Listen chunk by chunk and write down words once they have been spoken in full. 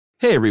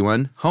Hey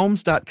everyone,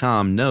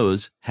 Homes.com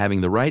knows having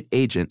the right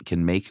agent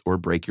can make or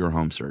break your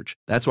home search.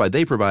 That's why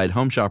they provide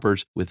home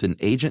shoppers with an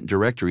agent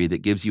directory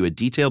that gives you a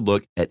detailed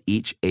look at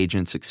each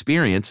agent's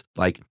experience,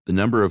 like the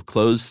number of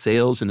closed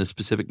sales in a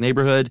specific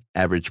neighborhood,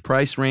 average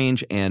price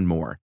range, and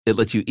more. It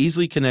lets you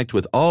easily connect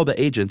with all the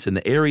agents in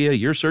the area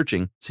you're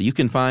searching so you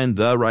can find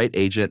the right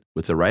agent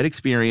with the right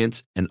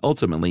experience and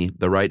ultimately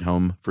the right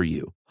home for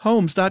you.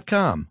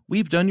 Homes.com.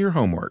 We've done your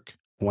homework.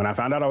 When I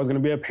found out I was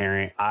going to be a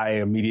parent, I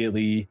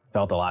immediately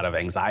felt a lot of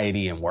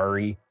anxiety and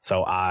worry.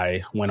 So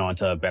I went on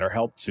to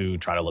BetterHelp to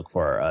try to look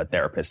for a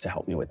therapist to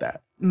help me with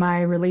that.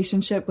 My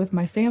relationship with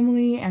my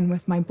family and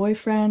with my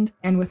boyfriend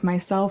and with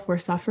myself were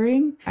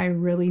suffering. I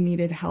really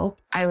needed help.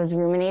 I was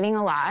ruminating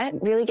a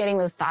lot. Really getting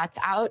those thoughts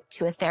out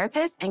to a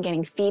therapist and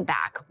getting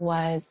feedback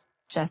was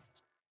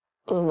just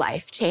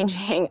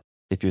life-changing.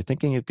 If you're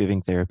thinking of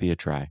giving therapy a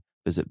try,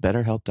 visit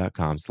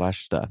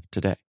BetterHelp.com/stuff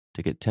today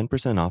to get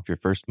 10% off your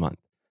first month.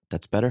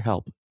 That's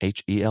BetterHelp,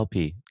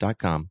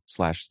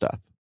 HELP.com/stuff.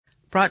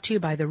 Brought to you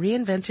by the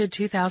reinvented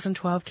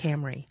 2012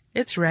 Camry.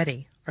 It's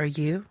ready. Are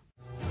you?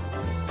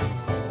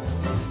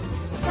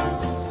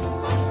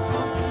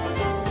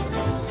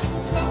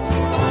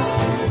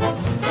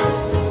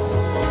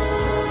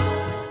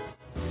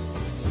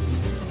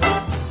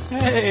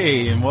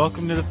 Hey, and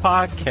welcome to the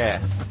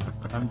podcast.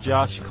 I'm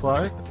Josh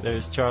Clark.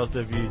 There's Charles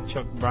W.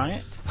 Chuck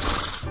Bryant.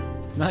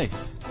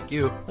 Nice. Thank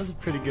you. That was a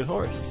pretty good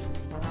horse.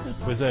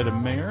 Was that a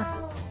mare?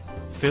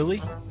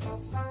 Filly?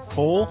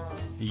 Foal?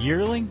 A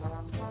yearling?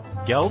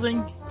 Gelding?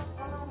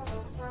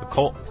 A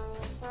colt?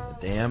 A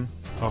dam,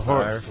 A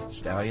sire, horse.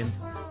 stallion,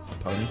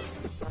 pony.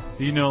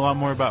 Do you know a lot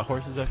more about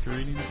horses after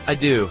reading it? I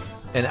do.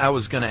 And I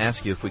was going to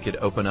ask you if we could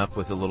open up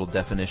with a little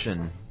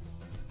definitions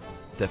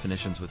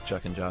with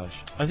Chuck and Josh.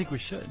 I think we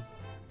should.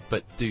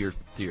 But do your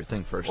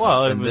thing first,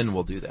 Well, and then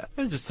we'll do that.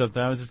 It was just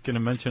something I was just going to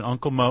mention.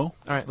 Uncle Mo. All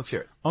right, let's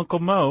hear it. Uncle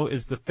Mo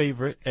is the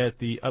favorite at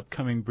the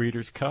upcoming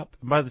Breeders' Cup.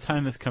 And by the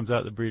time this comes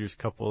out, the Breeders'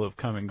 Cup will have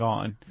come and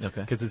gone.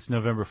 Okay. Because it's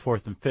November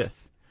 4th and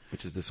 5th.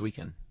 Which is this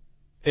weekend.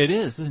 It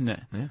is, isn't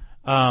it? Yeah.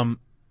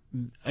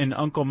 And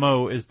Uncle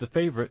Mo is the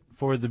favorite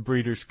for the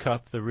Breeders'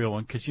 Cup, the real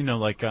one. Because,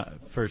 like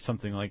for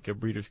something like a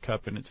Breeders'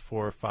 Cup and it's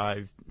 4 or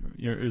 5,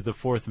 or the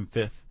 4th and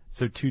 5th,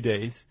 so 2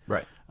 days.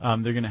 Right.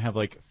 They're going to have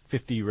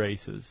 50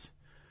 races.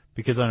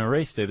 Because on a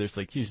race day, there's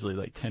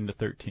usually 10 to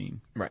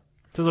 13. Right.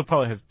 So they'll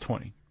probably have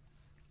 20.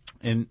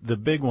 And the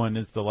big one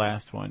is the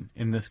last one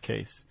in this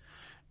case.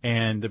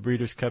 And the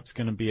Breeders' Cup's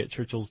going to be at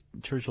Churchill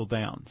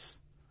Downs.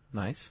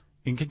 Nice.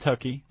 In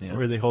Kentucky, Yeah.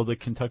 where they hold the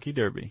Kentucky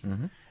Derby.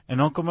 Mm-hmm.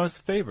 And Uncle Mo's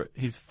the favorite.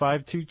 He's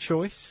 5-2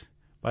 choice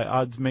by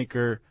odds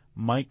maker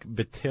Mike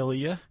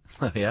Battaglia.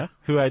 Oh, yeah?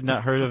 Who I had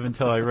not heard of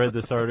until I read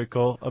this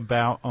article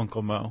about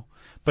Uncle Mo.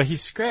 But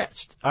he's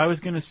scratched. I was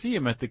going to see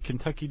him at the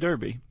Kentucky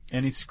Derby,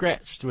 and he's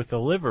scratched with a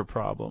liver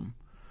problem.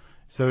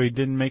 So he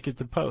didn't make it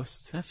to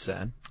post. That's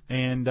sad.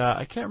 And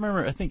I can't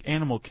remember. I think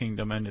Animal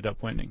Kingdom ended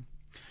up winning.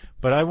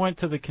 But I went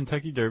to the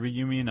Kentucky Derby,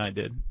 you, me, and I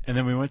did. And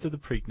then we went to the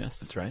Preakness.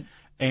 That's right.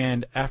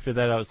 And after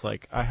that, I was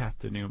like, I have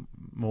to know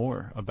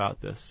more about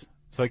this.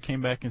 So I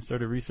came back and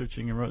started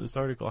researching and wrote this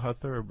article, How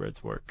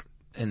Thoroughbreds Work.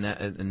 And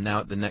now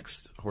at the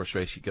next horse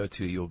race you go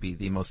to, you'll be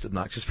the most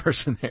obnoxious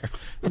person there.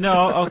 No,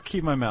 I'll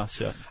keep my mouth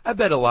shut. I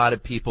bet a lot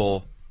of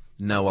people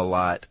know a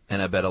lot,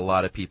 and I bet a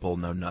lot of people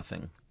know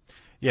nothing.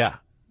 Yeah.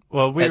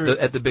 Well,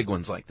 at the big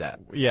ones like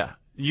that. Yeah.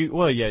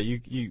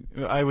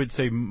 I would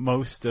say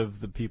most of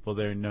the people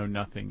there know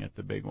nothing at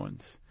the big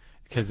ones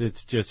because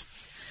it's just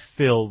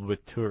filled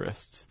with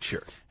tourists.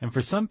 Sure. And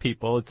for some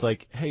people, it's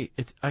like, hey,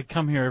 I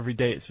come here every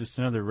day. It's just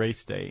another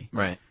race day.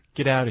 Right.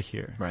 Get out of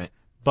here. Right.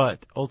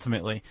 But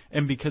ultimately,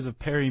 and because of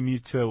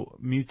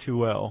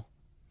Mutuel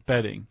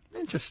betting.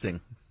 Interesting.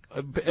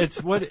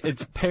 It's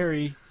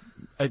Peri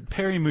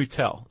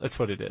Mutuel. That's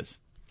what it is.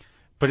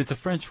 But it's a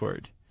French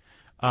word.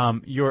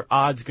 Your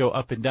odds go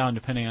up and down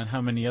depending on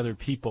how many other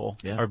people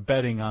are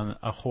betting on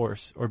a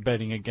horse or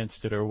betting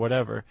against it or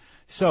whatever.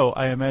 So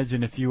I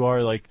imagine if you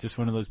are just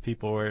one of those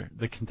people where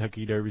the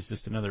Kentucky Derby is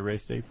just another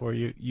race day for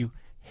you, you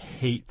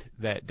hate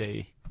that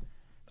day,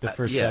 the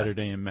first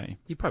Saturday in May.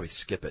 You probably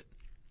skip it.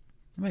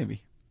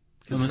 Maybe.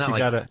 Unless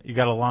you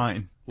got a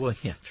line. Well,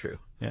 yeah, true.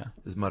 Yeah.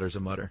 His mutter's a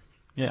mutter.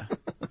 Yeah.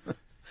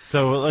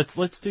 So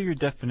let's do your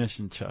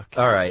definition, Chuck.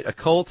 All right. A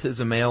colt is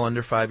a male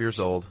under 5 years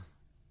old.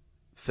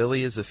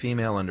 Filly is a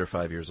female under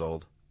 5 years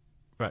old.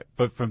 Right,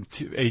 but from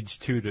age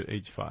 2 to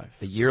age 5.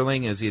 A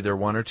yearling is either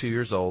 1 or 2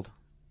 years old.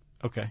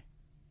 Okay.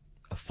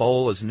 A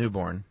foal is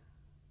newborn.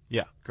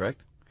 Yeah.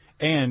 Correct?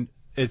 And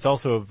it's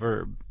also a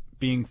verb.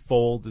 Being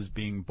foaled is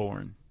being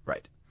born.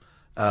 Right.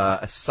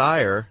 A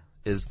sire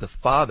is the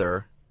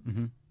father,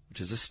 which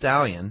is a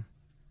stallion.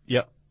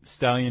 Yep.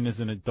 Stallion is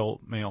an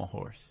adult male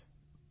horse.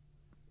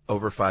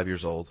 Over 5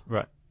 years old.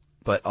 Right.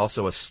 But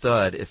also a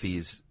stud if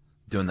he's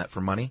doing that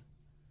for money?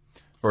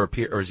 Or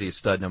is he a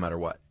stud no matter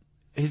what?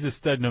 He's a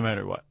stud no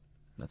matter what.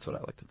 That's what I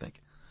like to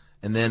think.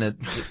 And then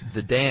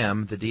the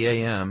dam, the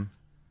DAM,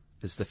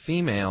 is the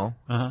female,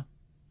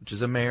 which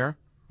is a mare.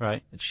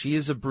 Right. And she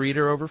is a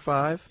breeder over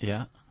 5.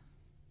 Yeah.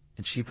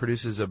 And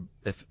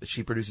if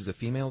she produces a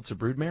female, it's a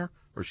broodmare,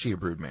 or is she a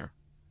broodmare?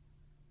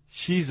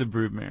 She's a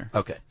broodmare.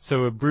 Okay.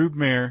 So a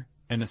broodmare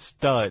and a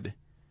stud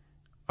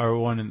are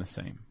one and the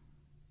same.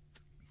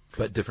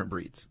 But different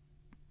breeds.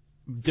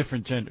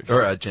 Different genders.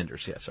 Or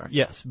genders, yeah, sorry.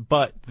 Yes,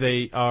 but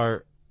they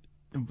are,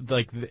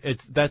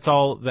 that's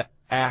all the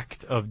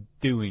act of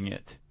doing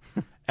it.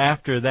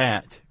 After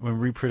that, when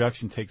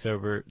reproduction takes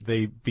over,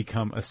 they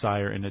become a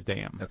sire and a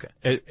dam.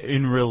 Okay.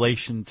 In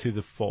relation to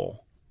the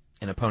foal.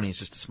 And a pony is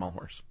just a small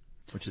horse,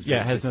 which is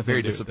it has nothing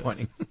very to do with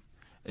disappointing.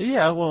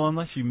 Yeah, well,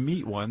 unless you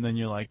meet one, then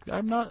you're like,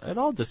 I'm not at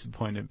all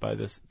disappointed by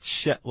this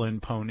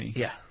Shetland pony.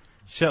 Yeah.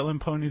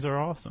 Shetland ponies are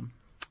awesome.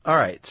 All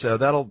right, so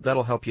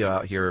that'll help you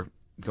out here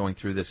going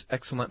through this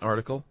excellent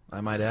article,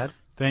 I might add.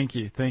 Thank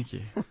you.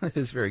 It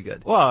is very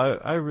good. Well,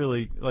 I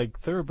really,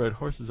 thoroughbred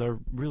horses are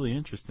really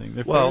interesting.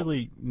 They're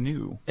fairly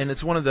new. And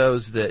it's one of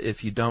those that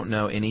if you don't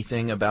know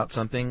anything about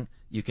something,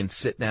 you can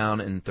sit down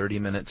in 30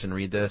 minutes and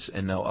read this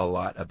and know a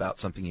lot about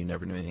something you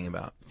never knew anything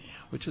about,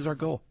 which is our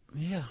goal.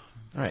 Yeah.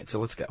 All right, so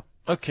let's go.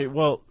 Okay,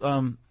 well,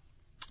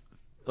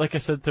 like I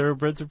said,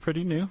 thoroughbreds are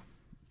pretty new.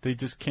 They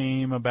just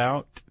came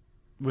about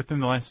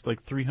within the last,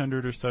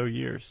 300 or so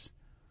years.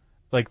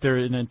 They're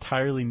an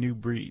entirely new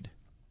breed.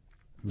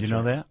 You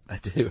know that? I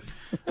do.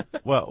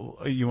 Well,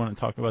 you want to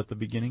talk about the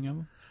beginning of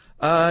them?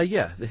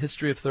 Yeah, The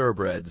History of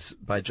Thoroughbreds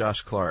by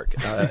Josh Clark.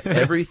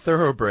 Every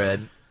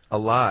thoroughbred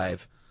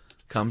alive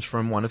comes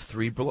from one of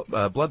three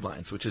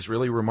bloodlines, which is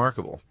really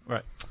remarkable.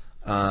 Right.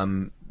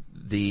 You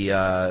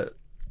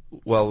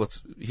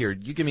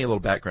give me a little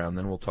background,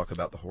 then we'll talk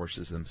about the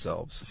horses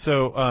themselves.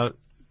 So,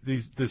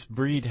 this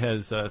breed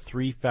has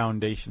 3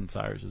 foundation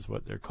sires, is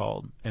what they're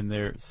called, and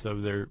they're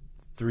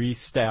 3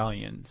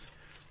 stallions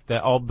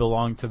that all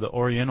belong to the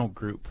Oriental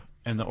group,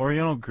 and the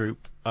Oriental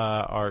group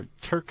are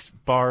Turks,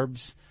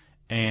 Barbs,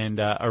 and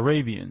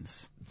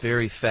Arabians.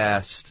 Very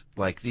fast,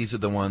 these are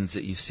the ones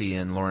that you see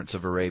in Lawrence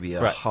of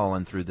Arabia, right,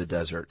 hauling through the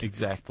desert.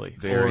 Exactly.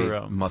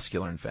 Very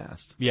muscular and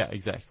fast. Yeah,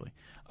 exactly.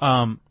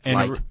 And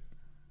light.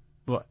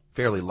 What?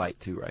 Fairly light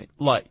too, right?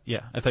 Light,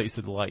 yeah. I thought you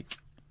said like.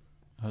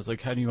 I was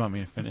like, how do you want me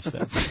to finish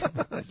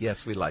that?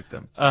 Yes, we like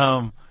them.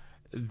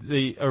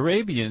 The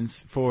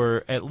Arabians,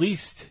 for at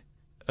least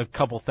a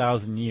couple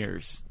thousand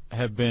years,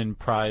 have been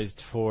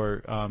prized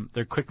for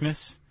their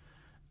quickness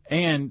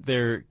and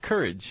their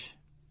courage.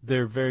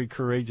 They're very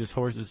courageous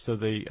horses, so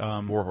they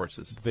war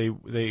horses.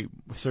 They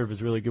serve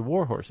as really good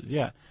war horses.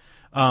 Yeah,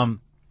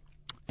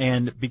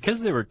 and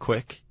because they were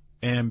quick,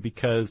 and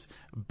because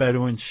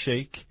Bedouin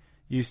Sheikh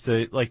used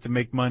to like to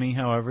make money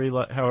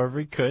however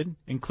he could,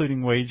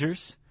 including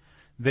wagers,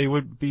 they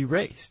would be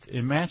raced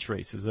in match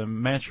races. A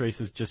match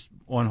race is just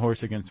one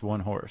horse against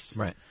one horse.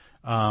 Right.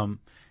 And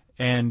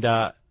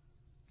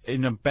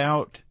in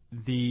about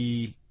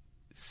the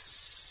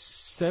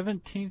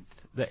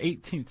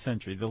 18th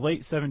century, the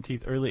late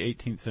 17th, early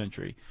 18th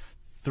century,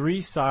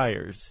 3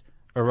 sires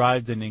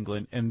arrived in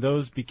England, and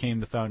those became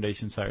the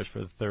foundation sires for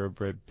the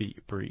thoroughbred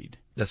breed.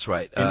 That's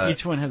right. And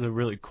each one has a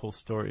really cool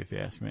story, if you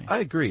ask me. I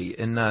agree.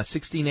 In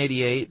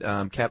 1688,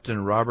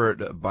 Captain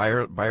Robert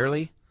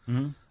Byerley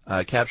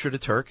captured a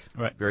Turk,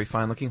 right, very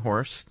fine-looking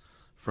horse,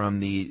 from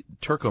the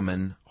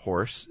Turkoman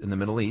horse in the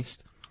Middle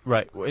East.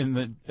 Right.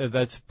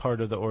 That's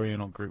part of the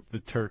Oriental group. The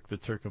Turk, the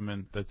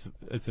Turkoman,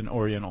 it's an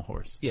Oriental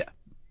horse. Yeah.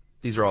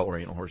 These are all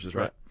Oriental horses,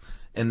 right?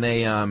 And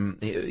they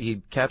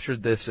he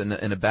captured this in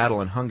a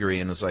battle in Hungary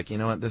and was like, you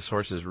know what, this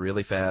horse is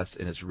really fast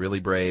and it's really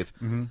brave.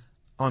 Mm-hmm.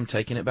 Oh, I'm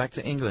taking it back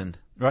to England.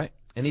 Right.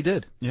 And he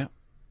did. Yeah.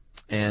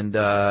 And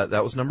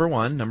that was number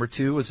 1. Number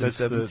 2 was in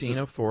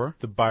 1704.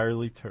 The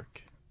Byerley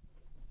Turk.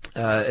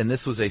 And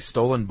this was a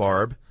stolen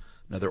barb,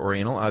 another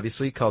Oriental,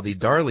 obviously, called the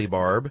Darley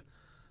Barb,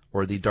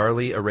 or the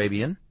Darley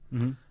Arabian,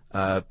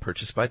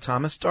 purchased by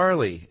Thomas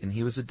Darley. And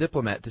he was a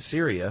diplomat to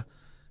Syria.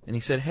 And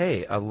he said,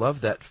 hey, I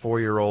love that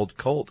 4-year-old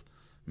colt,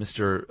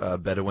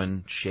 Mr.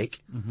 Bedouin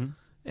Sheikh. Mm-hmm.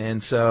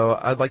 And so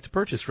I'd like to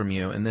purchase from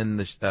you. And then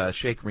the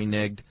Sheikh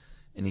reneged,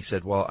 and he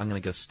said, well, I'm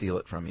going to go steal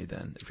it from you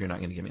then, if you're not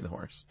going to give me the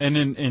horse. And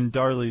in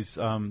Darley's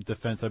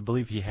defense, I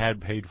believe he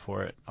had paid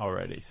for it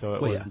already, so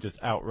it wasn't just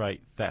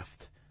outright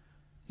theft.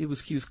 He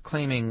was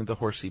claiming the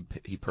horse he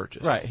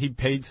purchased. Right. He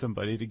paid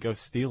somebody to go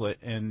steal it,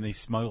 and they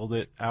smuggled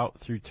it out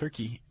through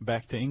Turkey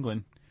back to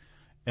England.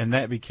 And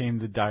that became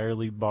the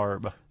Darley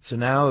Barb. So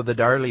now the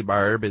Darley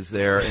Barb is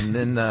there, and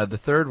then the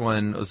third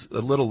one was a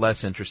little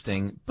less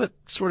interesting, but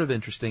sort of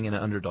interesting in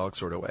an underdog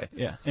sort of way.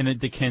 Yeah, in a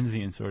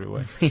Dickensian sort of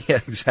way. Yeah,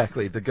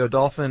 exactly. The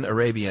Godolphin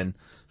Arabian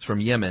is from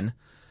Yemen,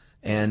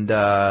 and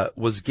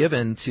was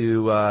given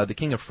to the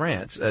King of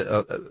France,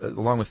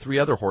 along with 3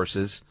 other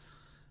horses,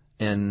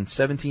 in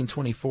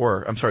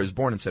 1724. I'm sorry, he was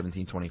born in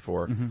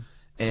 1724. Mm-hmm.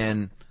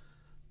 And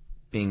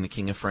being the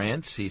King of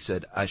France, he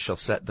said, I shall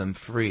set them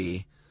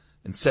free.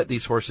 And set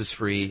these horses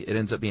free. It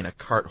ends up being a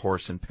cart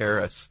horse in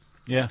Paris.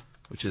 Yeah.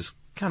 Which is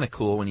kind of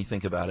cool when you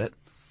think about it.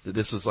 That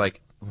this was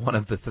like one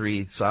of the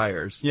 3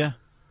 sires. Yeah.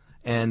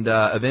 And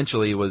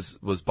eventually was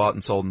bought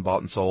and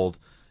sold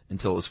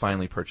until it was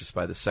finally purchased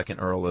by the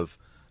 2nd Earl of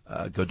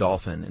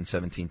Godolphin in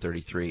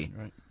 1733.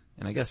 Right.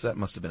 And I guess that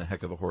must have been a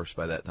heck of a horse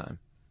by that time.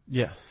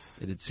 Yes.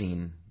 It had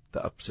seen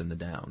the ups and the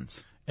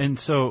downs. And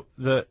so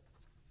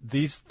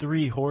these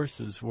 3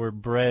 horses were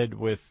bred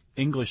with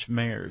English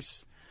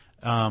mares.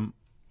 And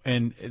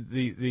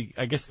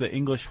I guess the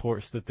English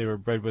horse that they were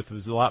bred with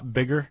was a lot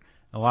bigger,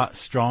 a lot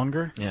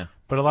stronger,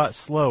 but a lot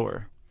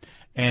slower.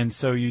 And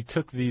so you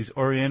took these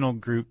Oriental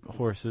group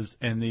horses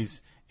and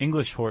these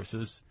English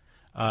horses,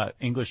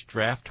 English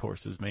draft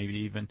horses maybe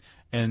even,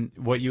 and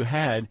what you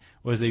had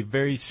was a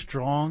very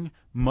strong,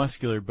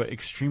 muscular, but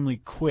extremely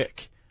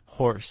quick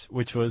horse,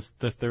 which was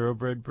the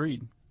thoroughbred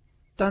breed.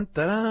 Dun,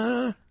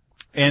 dun.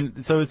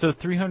 And so it's a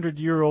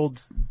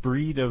 300-year-old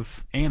breed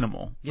of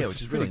animal.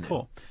 Which is pretty really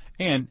cool.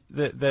 And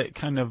that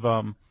kind of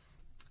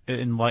it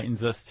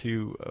enlightens us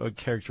to a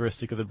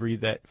characteristic of the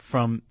breed that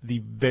from the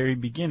very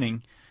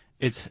beginning,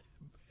 it's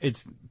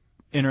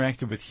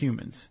interacted with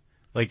humans.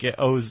 Like it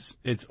owes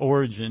its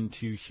origin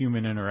to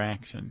human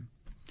interaction.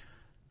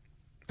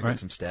 I got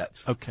some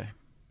stats. Okay.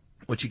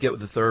 What you get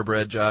with a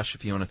thoroughbred, Josh,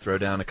 if you want to throw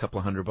down a couple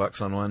of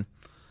 $100 on one?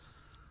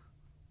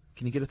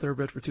 Can you get a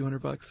thoroughbred for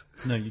 $200?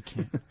 No, you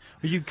can't. Well,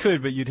 you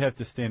could, but you'd have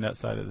to stand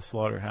outside of the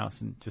slaughterhouse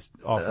and just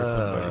offer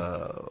somebody.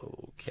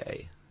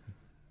 Okay.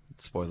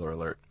 Spoiler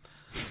alert.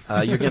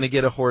 You're going to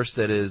get a horse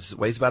that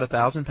weighs about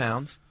 1,000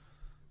 pounds,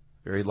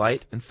 very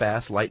light and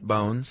fast, light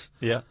bones.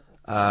 Yeah.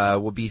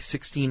 Will be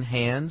 16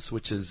 hands,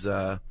 which is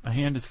a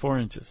hand is 4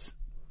 inches.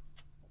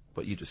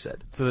 What you just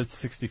said. So that's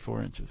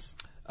 64 inches.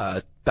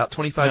 About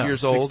 25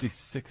 years old.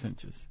 66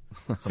 inches.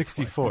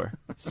 64.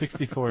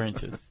 64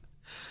 inches.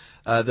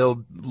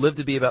 They'll live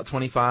to be about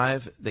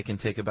 25. They can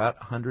take about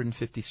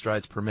 150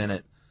 strides per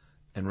minute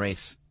and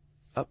race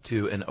up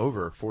to and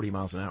over 40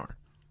 miles an hour.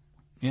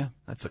 Yeah.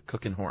 That's a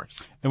cooking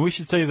horse. And we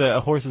should say that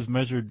a horse is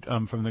measured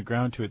from the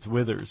ground to its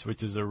withers,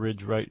 which is a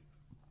ridge right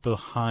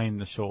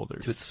behind the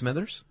shoulders. To its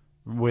smithers?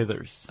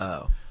 Withers.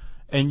 Oh.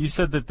 And you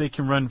said that they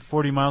can run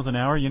 40 miles an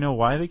hour. You know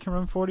why they can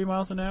run 40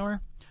 miles an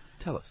hour?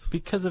 Tell us.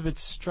 Because of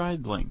its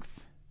stride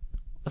length.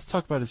 Let's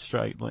talk about its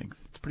stride length.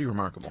 It's pretty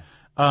remarkable.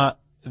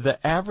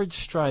 The average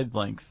stride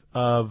length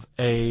of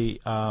a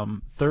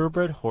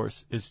thoroughbred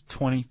horse is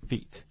 20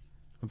 feet.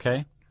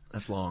 Okay?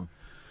 That's long.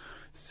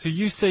 So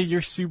you say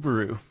your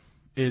Subaru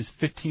is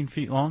 15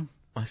 feet long?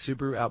 My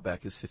Subaru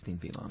Outback is 15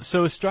 feet long.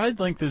 So a stride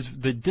length is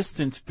the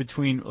distance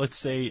between, let's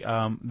say,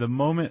 the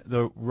moment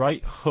the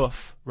right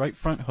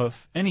front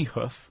hoof, any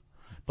hoof,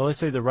 but let's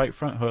say the right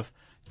front hoof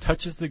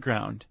touches the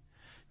ground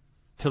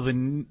to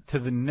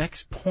the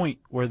next point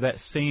where that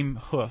same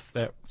hoof,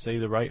 that say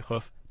the right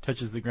hoof,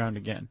 touches the ground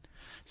again.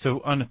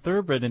 So on a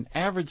thoroughbred, an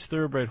average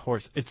thoroughbred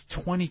horse, it's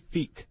 20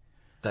 feet.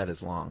 That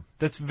is long.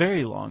 That's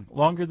very long.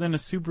 Longer than a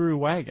Subaru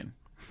wagon.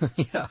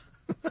 Yeah.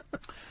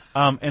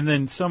 And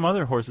then some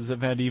other horses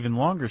have had even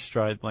longer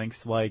stride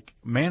lengths, like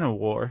Man O'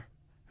 War,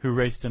 who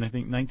raced in, I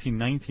think,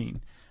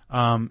 1919.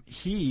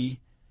 He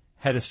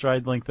had a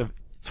stride length of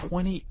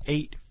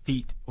 28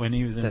 feet when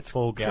he was in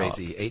full gallop. That's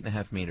crazy.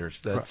 8.5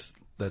 meters.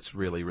 That's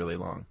really, really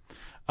long.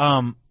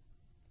 And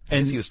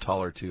he was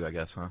taller, too, I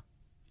guess, huh?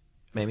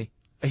 Maybe?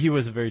 He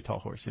was a very tall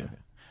horse, yeah. Okay.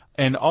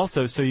 And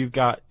also, so you've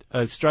got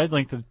a stride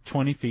length of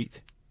 20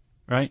 feet,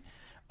 right?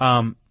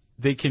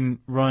 They can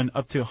run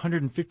up to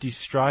 150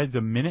 strides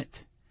a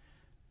minute,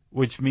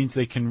 which means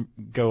they can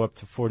go up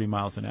to 40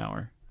 miles an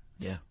hour.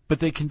 Yeah.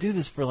 But they can do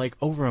this for like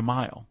over a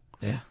mile.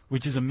 Yeah.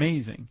 Which is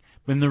amazing.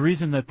 And the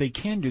reason that they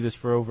can do this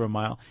for over a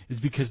mile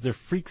is because they're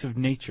freaks of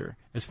nature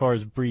as far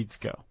as breeds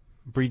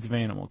of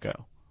animal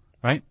go,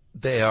 right?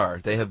 They are.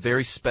 They have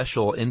very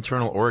special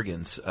internal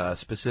organs,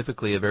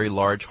 specifically a very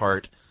large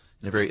heart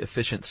and a very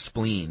efficient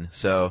spleen.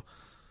 So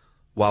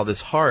while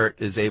this heart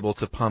is able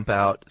to pump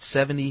out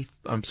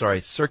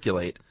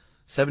circulate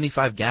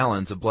 75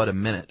 gallons of blood a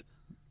minute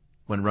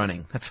when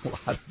running. That's a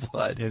lot of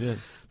blood. It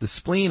is. The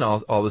spleen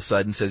all of a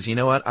sudden says, you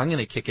know what, I'm going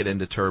to kick it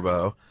into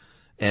turbo,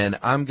 and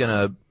I'm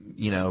going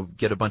to,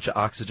 get a bunch of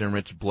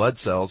oxygen-rich blood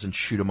cells and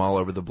shoot them all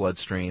over the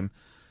bloodstream.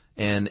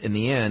 And in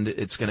the end,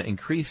 it's going to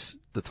increase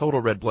the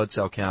total red blood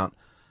cell count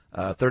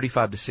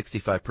 35 to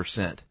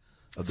 65%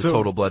 of the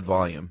total blood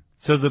volume.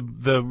 So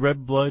the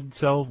red blood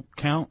cell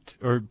count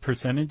or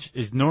percentage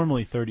is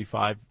normally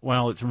 35.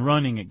 While it's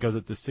running, it goes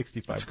up to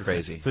 65%. That's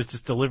crazy. So it's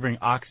just delivering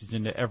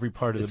oxygen to every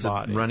part of the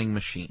body. It's a running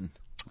machine.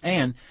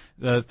 And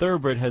the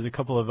thoroughbred has a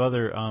couple of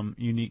other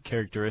unique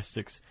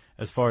characteristics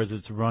as far as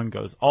its run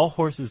goes. All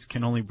horses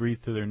can only breathe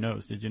through their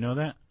nose. Did you know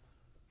that?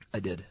 I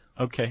did.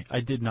 Okay, I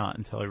did not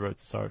until I wrote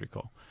this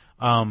article.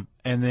 And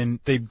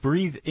then they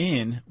breathe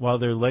in while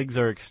their legs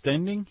are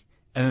extending,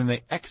 and then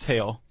they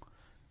exhale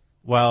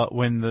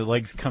when the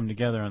legs come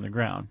together on the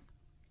ground.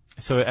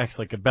 So it acts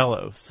like a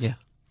bellows. Yeah.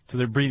 So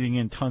they're breathing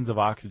in tons of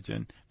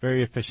oxygen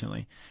very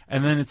efficiently.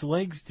 And then its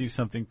legs do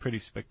something pretty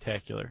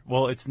spectacular.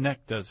 Well, its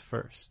neck does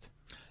first.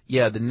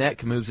 Yeah, the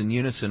neck moves in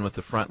unison with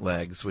the front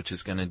legs, which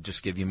is going to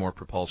just give you more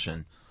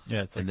propulsion.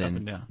 Yeah, it's like up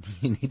and down.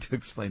 You need to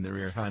explain the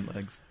rear hind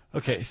legs.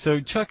 Okay, so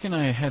Chuck and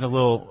I had a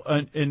little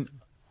an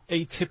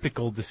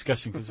atypical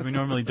discussion because we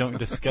normally don't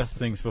discuss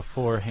things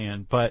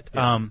beforehand, but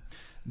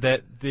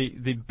that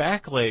the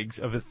back legs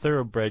of a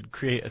thoroughbred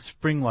create a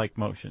spring-like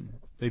motion.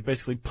 They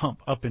basically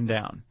pump up and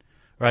down,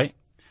 right?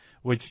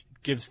 which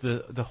gives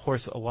the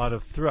horse a lot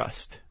of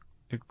thrust.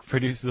 It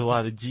produces a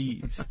lot of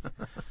G's.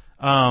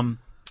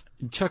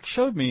 Chuck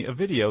showed me a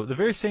video, the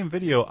very same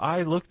video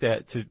I looked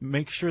at to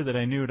make sure that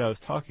I knew what I was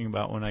talking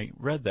about when I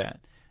read that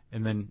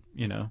and then,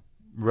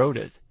 wrote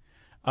it.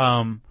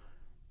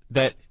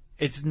 That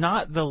it's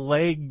not the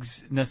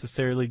legs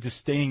necessarily just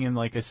staying in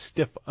like a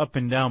stiff up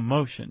and down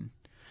motion.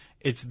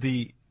 It's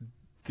the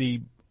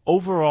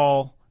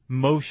overall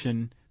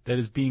motion that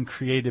is being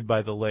created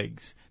by the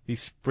legs,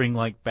 these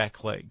spring-like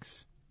back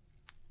legs.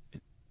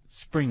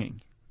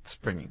 Springing.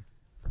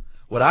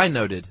 What I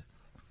noted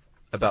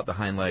about the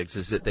hind legs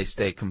is that they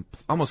stay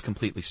almost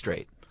completely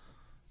straight.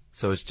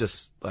 So it's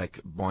just like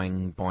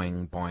boing,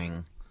 boing,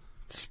 boing.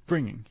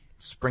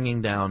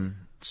 Springing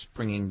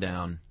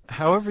down.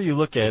 However you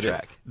look at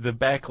track. it, the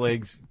back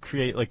legs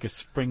create like a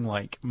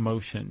spring-like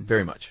motion.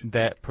 Very much.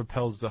 That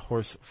propels the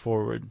horse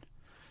forward.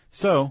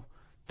 So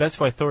that's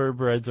why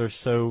thoroughbreds are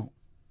so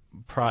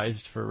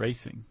prized for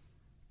racing.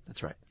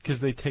 That's right.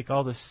 Because they take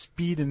all the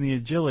speed and the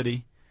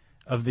agility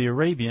of the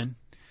Arabian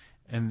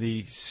and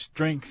the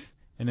strength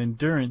and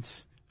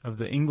endurance of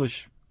the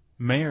English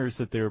mares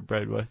that they were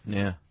bred with.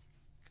 Yeah.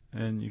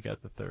 And you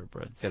got the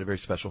thoroughbreds. Got a very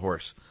special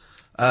horse.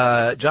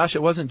 Josh,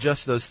 it wasn't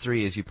just those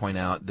three, as you point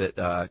out,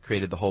 that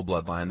created the whole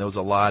bloodline. There was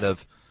a lot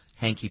of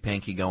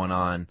hanky-panky going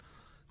on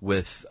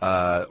with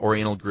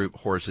Oriental group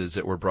horses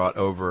that were brought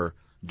over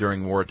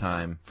during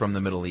wartime from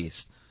the Middle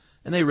East.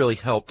 And they really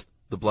helped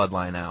the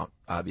bloodline out,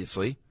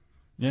 obviously.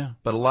 Yeah.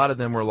 But a lot of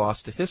them were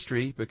lost to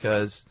history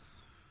because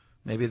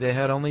maybe they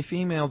had only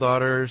female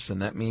daughters,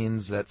 and that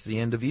means that's the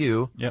end of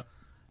you. Yep.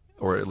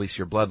 Or at least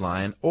your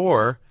bloodline.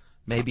 Or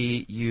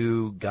maybe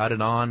you got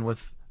it on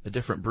with a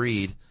different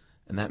breed,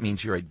 and that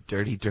means you're a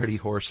dirty, dirty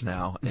horse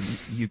now, and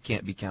you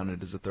can't be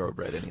counted as a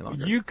thoroughbred any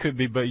longer. You could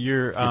be, but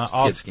your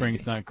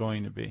offspring's not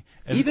going to be.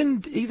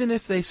 And even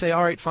if they say,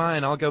 all right,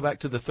 fine, I'll go back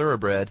to the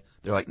thoroughbred,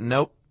 they're like,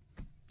 nope,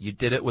 you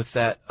did it with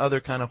that other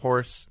kind of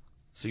horse,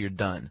 so you're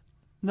done.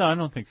 No, I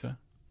don't think so.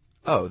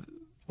 Oh,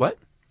 what?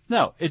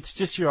 No, it's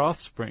just your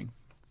offspring.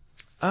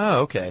 Oh,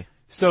 okay.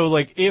 So,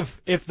 like,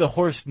 if the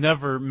horse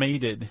never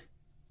mated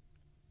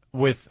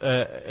with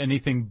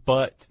anything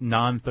but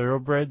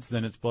non-thoroughbreds,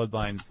 then its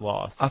bloodline's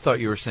lost. I thought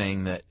you were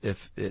saying that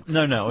if it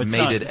no, it's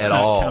mated not, at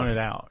all, not counted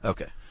out.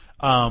 Okay.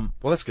 Well,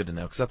 that's good to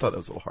know because I thought that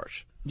was a little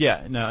harsh.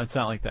 Yeah, no, it's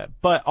not like that.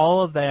 But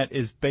all of that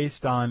is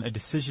based on a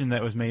decision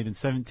that was made in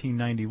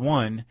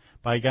 1791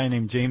 by a guy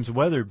named James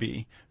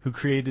Weatherby, who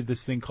created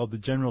this thing called the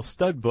General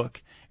Stud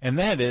Book, and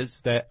that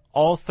is that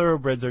all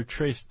thoroughbreds are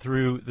traced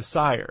through the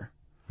sire.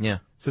 Yeah.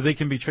 So they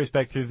can be traced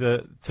back through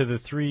to the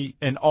three,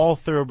 and all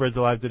thoroughbreds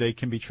alive today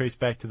can be traced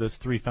back to those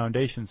three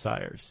foundation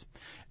sires.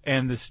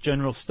 And this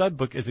General Stud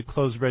Book is a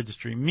closed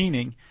registry,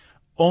 meaning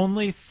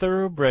only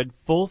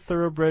full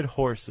thoroughbred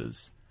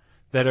horses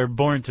that are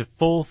born to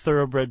full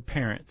thoroughbred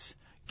parents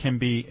can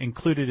be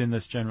included in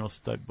this General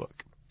Stud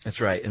Book.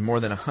 That's right. And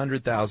more than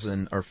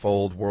 100,000 are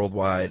foaled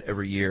worldwide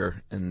every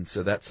year, and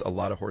so that's a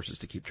lot of horses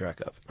to keep track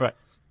of. Right.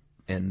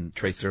 And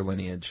trace their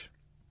lineage.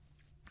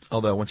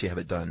 Although once you have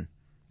it done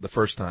the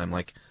first time,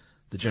 like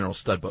the General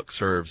Stud Book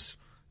serves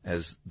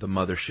as the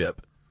mothership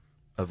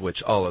of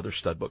which all other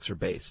stud books are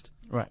based.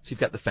 Right. So you've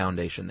got the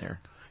foundation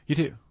there. You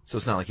do. So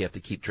it's not like you have to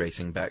keep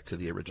tracing back to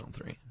the original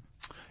three.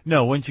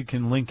 No, once you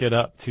can link it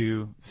up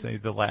to, say,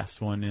 the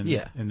last one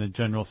in the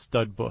General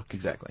Stud Book.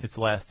 Exactly. Its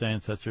last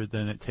ancestor,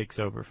 then it takes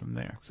over from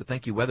there. So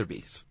thank you,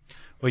 Weatherbys.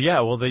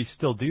 Well, they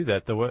still do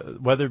that. The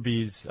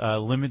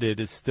Weatherbys Limited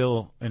is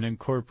still an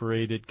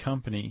incorporated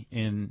company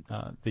in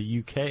the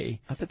UK.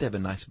 I bet they have a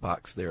nice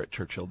box there at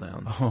Churchill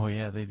Downs. Oh,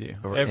 yeah, they do.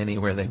 Or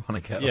anywhere they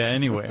want to go. Yeah,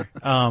 anywhere.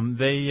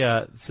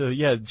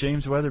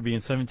 James Weatherby in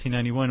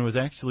 1791 was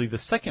actually the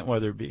second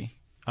Weatherby.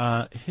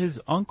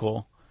 His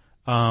uncle...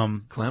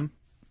 Clem?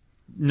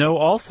 No,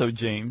 also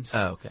James.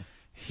 Oh, okay.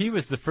 He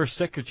was the first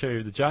secretary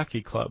of the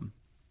Jockey Club,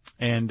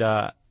 and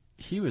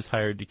he was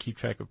hired to keep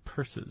track of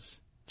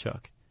purses,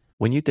 Chuck.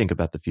 When you think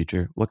about the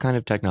future, what kind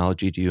of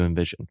technology do you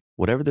envision?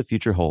 Whatever the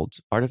future holds,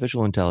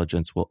 artificial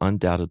intelligence will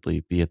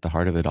undoubtedly be at the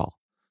heart of it all.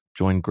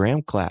 Join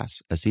Graham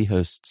Class as he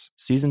hosts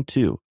Season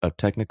 2 of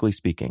Technically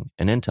Speaking,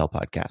 an Intel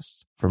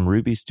podcast from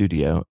Ruby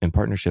Studio in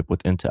partnership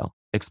with Intel.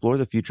 Explore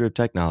the future of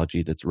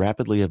technology that's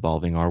rapidly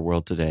evolving our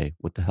world today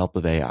with the help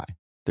of AI.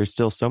 There's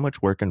still so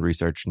much work and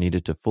research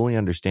needed to fully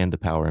understand the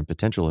power and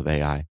potential of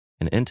AI,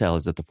 and Intel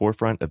is at the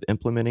forefront of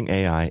implementing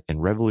AI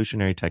and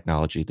revolutionary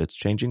technology that's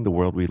changing the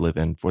world we live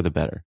in for the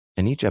better.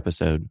 In each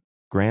episode,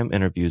 Graham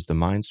interviews the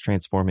minds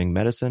transforming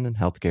medicine and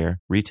healthcare,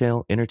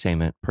 retail,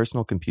 entertainment,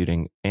 personal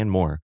computing, and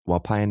more,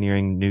 while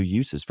pioneering new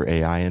uses for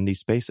AI in these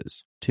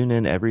spaces. Tune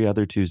in every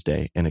other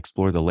Tuesday and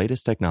explore the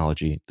latest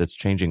technology that's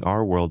changing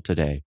our world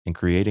today and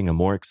creating a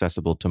more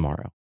accessible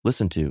tomorrow.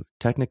 Listen to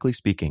Technically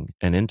Speaking,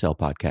 an Intel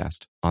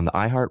podcast on the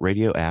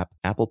iHeartRadio app,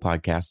 Apple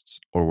Podcasts,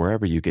 or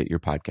wherever you get your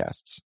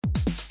podcasts.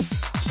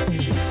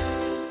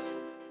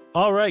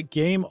 All right,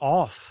 game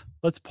off.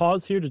 Let's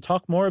pause here to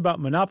talk more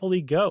about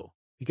Monopoly Go.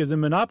 Because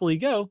in Monopoly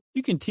Go,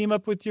 you can team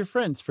up with your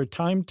friends for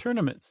timed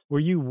tournaments where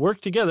you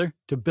work together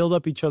to build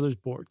up each other's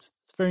boards.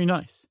 It's very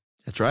nice.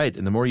 That's right.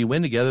 And the more you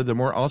win together, the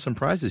more awesome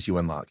prizes you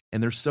unlock.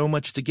 And there's so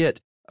much to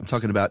get. I'm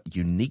talking about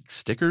unique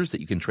stickers that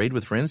you can trade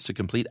with friends to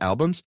complete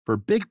albums for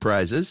big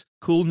prizes,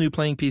 cool new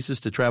playing pieces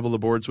to travel the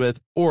boards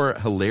with, or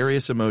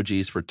hilarious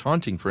emojis for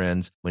taunting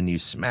friends when you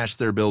smash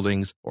their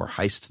buildings or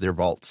heist their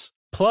vaults.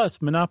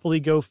 Plus, Monopoly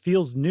Go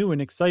feels new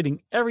and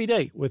exciting every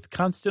day with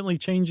constantly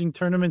changing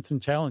tournaments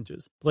and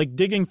challenges, like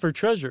digging for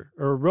treasure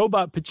or a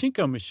robot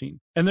pachinko machine.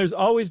 And there's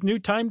always new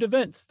timed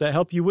events that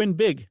help you win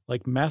big,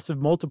 like massive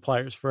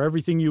multipliers for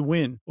everything you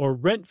win or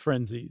rent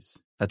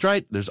frenzies. That's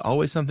right. There's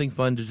always something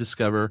fun to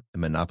discover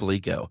in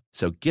Monopoly Go.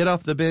 So get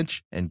off the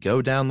bench and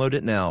go download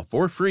it now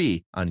for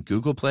free on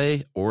Google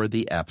Play or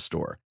the App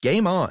Store.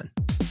 Game on.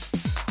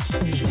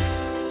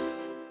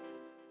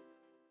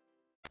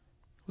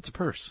 What's a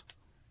purse?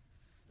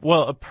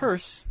 Well, a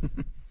purse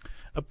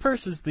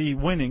is the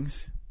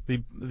winnings,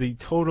 the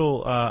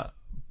total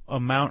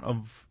amount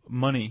of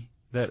money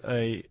that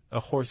a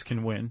horse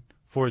can win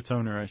for its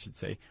owner, I should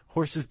say.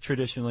 Horses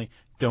traditionally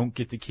don't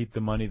get to keep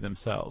the money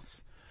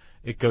themselves.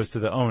 It goes to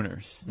the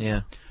owners.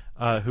 Yeah.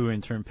 Who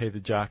in turn pay the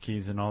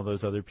jockeys and all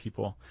those other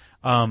people.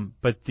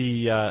 But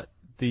the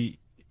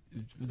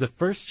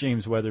first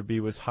James Weatherby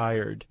was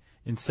hired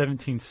in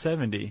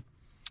 1770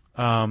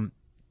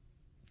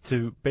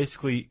 to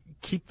basically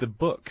keep the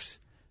books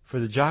for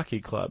the Jockey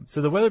Club.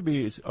 So the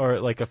Weatherbys are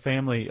like a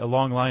family, a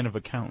long line of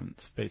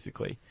accountants,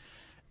 basically.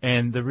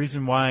 And the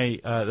reason why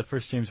the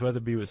first James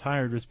Weatherby was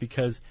hired was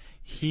because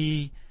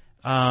he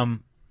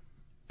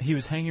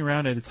was hanging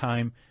around at a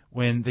time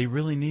when they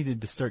really needed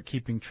to start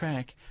keeping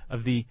track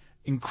of the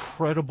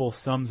incredible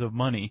sums of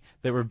money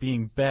that were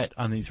being bet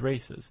on these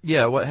races.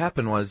 Yeah, what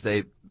happened was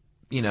they,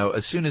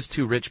 as soon as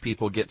two rich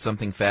people get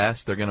something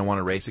fast, they're going to want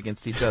to race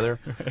against each other.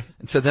 Right.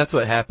 And so that's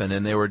what happened.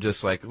 And they were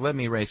just like, let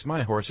me race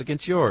my horse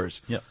against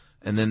yours. Yep.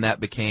 And then that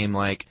became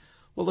like,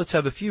 well, let's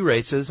have a few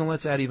races and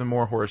let's add even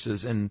more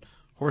horses. And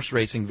horse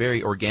racing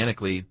very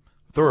organically,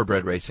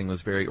 thoroughbred racing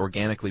was very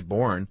organically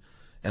born.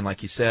 And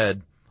like you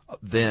said,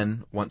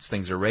 then once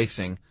things are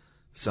racing,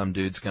 some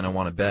dude's going to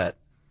want to bet.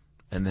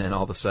 And then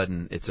all of a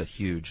sudden, it's a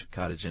huge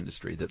cottage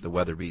industry that the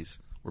Weatherbys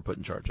were put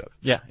in charge of.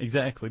 Yeah,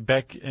 exactly.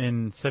 Back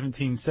in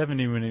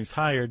 1770 when he was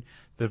hired,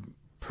 the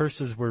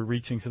purses were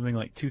reaching something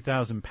like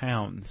 2,000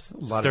 pounds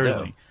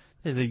sterling.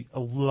 There's a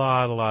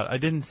lot. I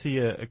didn't see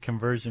a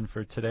conversion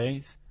for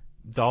today's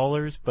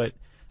dollars, but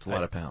it's a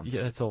lot of pounds.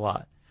 Yeah, it's a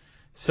lot.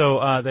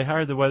 So they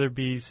hired the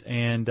Weatherbys,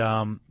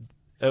 and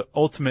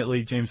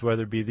ultimately James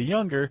Weatherby the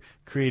Younger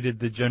created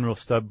the General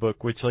Stud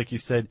Book, which, like you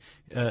said,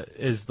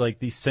 is like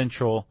the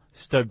central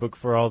stud book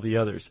for all the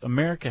others.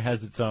 America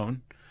has its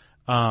own.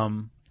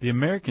 The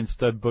American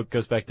Stud Book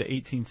goes back to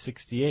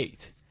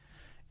 1868,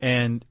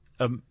 and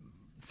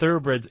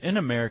thoroughbreds in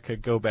America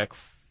go back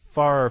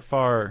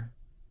far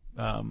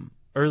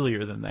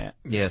earlier than that.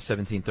 Yeah,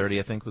 1730,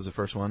 I think, was the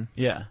first one.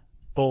 Yeah,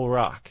 Bull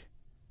Rock,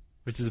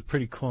 which is a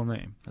pretty cool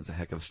name. That's a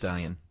heck of a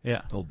stallion.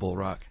 Yeah. Old Bull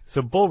Rock.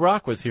 So Bull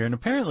Rock was here, and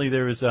apparently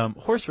there was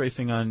horse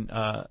racing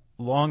on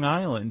Long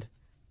Island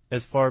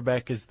as far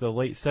back as the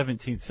late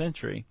 17th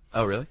century.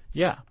 Oh, really?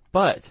 Yeah,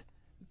 but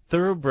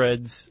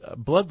thoroughbreds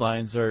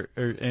bloodlines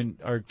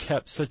are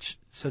kept,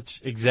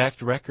 such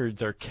exact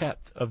records are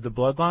kept of the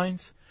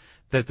bloodlines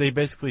that they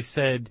basically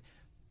said,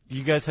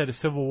 you guys had a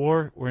civil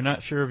war, we're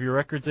not sure of your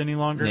records any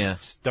longer, yeah.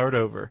 Start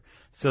over.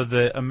 So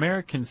the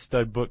American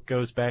Stud Book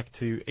goes back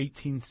to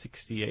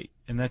 1868,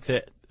 and that's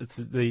it. It's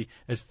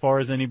as far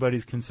as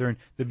anybody's concerned,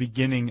 the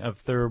beginning of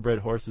thoroughbred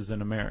horses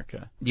in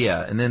America.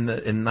 Yeah, and then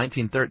in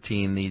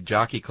 1913, the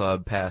Jockey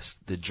Club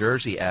passed the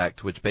Jersey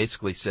Act, which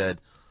basically said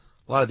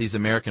a lot of these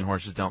American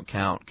horses don't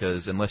count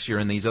because unless you're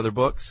in these other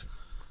books,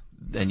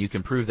 and you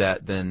can prove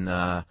that,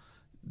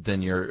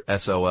 then you're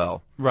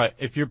SOL. Right.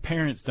 If your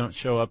parents don't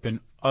show up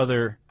in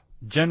other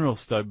general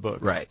stud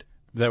books, right,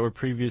 that were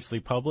previously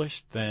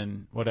published,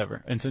 then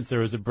whatever. And since there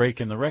was a break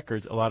in the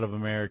records, a lot of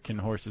American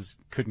horses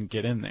couldn't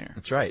get in there.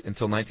 That's right,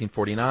 until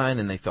 1949,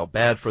 and they felt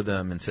bad for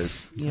them and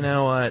says, you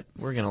know what,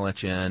 we're going to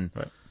let you in,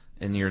 right,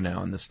 and you're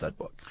now in the stud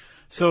book.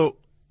 So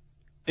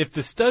if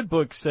the stud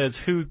book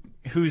says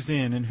who's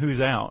in and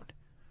who's out,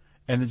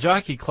 and the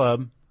Jockey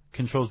Club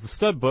controls the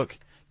stud book,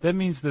 that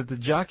means that the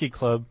Jockey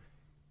Club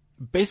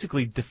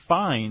basically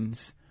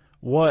defines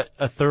what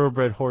a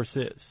thoroughbred horse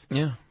is.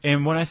 Yeah.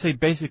 And when I say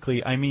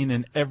basically, I mean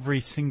in every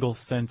single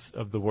sense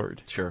of the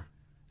word. Sure.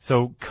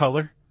 So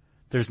color,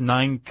 there's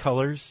 9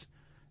 colors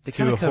they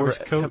to a horse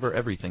coat. cover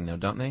everything, though,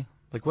 don't they?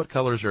 Like, what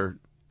colors are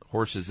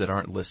horses that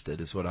aren't listed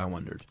is what I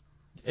wondered.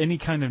 Any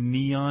kind of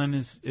neon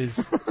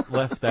is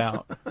left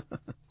out.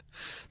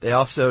 They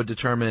also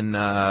determine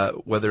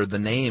whether the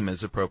name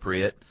is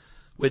appropriate,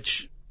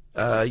 which,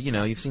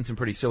 you've seen some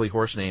pretty silly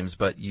horse names,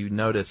 but you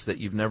notice that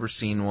you've never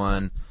seen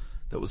one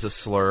that was a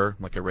slur,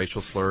 like a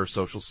racial slur,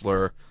 social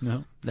slur.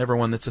 No. Never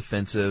one that's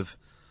offensive.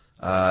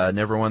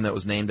 Never one that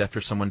was named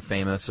after someone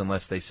famous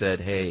unless they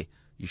said, hey,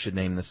 you should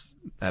name this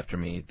after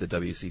me, the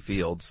W.C.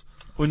 Fields.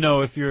 Well,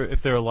 no, if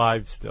they're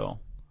alive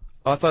still.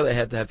 Oh, I thought they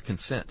had to have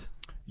consent.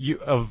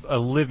 Of a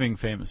living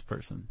famous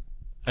person.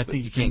 I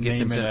think you can't get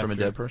name consent it from a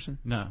after. dead person?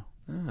 No.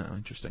 Oh,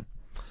 interesting.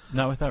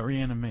 Not without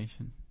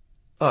reanimation.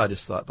 Oh, I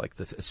just thought like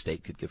the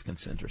estate could give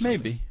consent or something.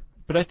 Maybe.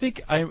 But I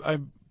think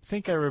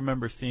I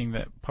remember seeing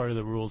that part of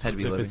the rules was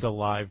if it's a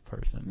live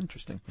person.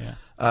 Interesting. Yeah.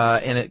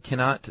 And it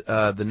cannot,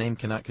 the name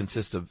cannot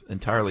consist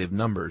entirely of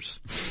numbers,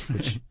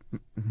 which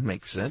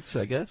makes sense,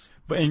 I guess.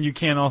 And you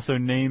can't also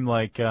name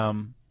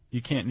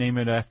you can't name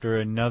it after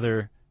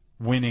another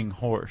winning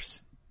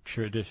horse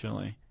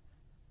traditionally.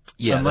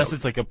 Yeah. Unless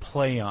it's like a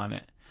play on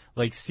it.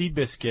 Like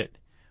Seabiscuit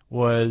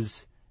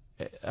was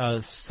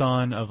a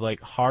son of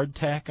like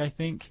hardtack, I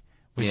think,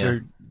 which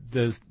are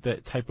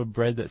that type of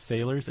bread that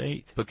sailors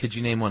ate. But could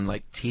you name one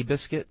like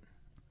Tea-Biscuit?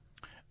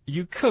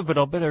 You could, but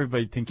I'll bet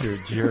everybody think you're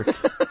a jerk.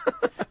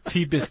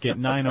 Tea-Biscuit,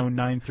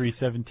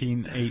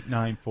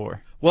 909-317-894.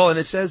 Well, and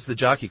it says the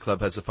Jockey Club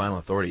has the final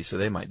authority, so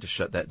they might just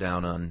shut that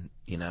down on,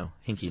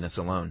 hinkiness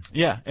alone.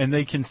 Yeah, and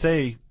they can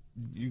say,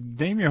 you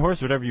name your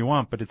horse whatever you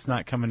want, but it's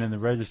not coming in the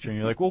registry. And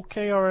you're like,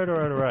 okay, all right.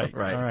 Right.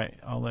 All right,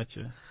 I'll let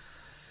you.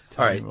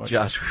 All right,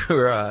 Josh, we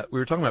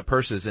were talking about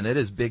purses, and it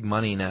is big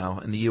money now.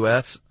 In the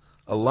U.S.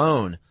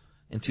 alone,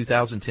 in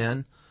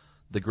 2010,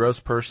 the gross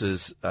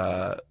purses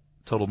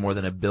totaled more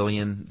than $1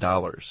 billion.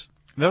 That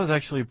was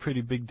actually a pretty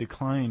big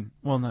decline.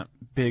 Well, not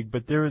big,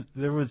 but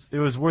it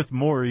was worth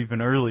more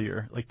even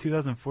earlier. Like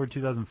 2004,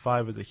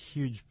 2005 was a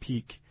huge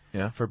peak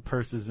for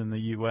purses in the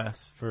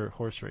U.S. for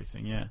horse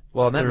racing, yeah.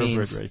 Well, and that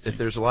means if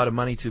there's a lot of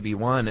money to be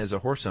won as a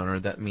horse owner,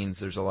 that means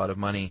there's a lot of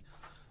money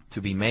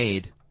to be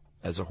made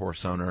as a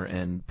horse owner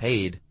and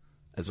paid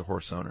as a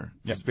horse owner.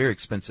 Yep. It's very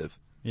expensive.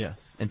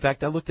 Yes. In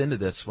fact, I looked into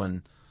this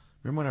remember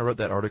when I wrote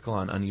that article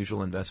on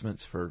unusual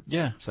investments for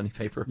Sunday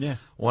Paper? Yeah.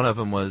 One of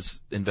them was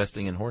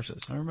investing in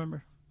horses. I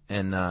remember.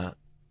 And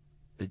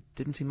it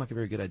didn't seem like a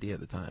very good idea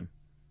at the time.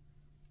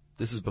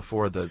 This is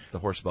before the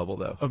horse bubble,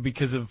 though. Oh,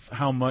 because of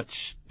how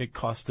much it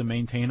costs to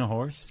maintain a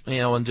horse?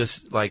 And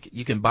just like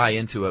you can buy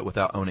into it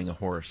without owning a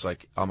horse,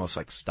 like almost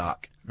like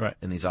stock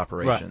in these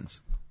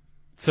operations. Right.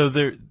 So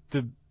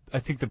I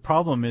think the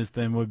problem is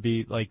then would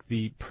be like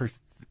the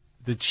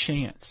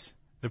chance,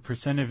 the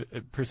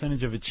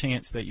percentage of a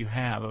chance that you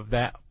have of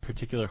that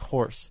particular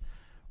horse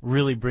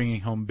really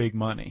bringing home big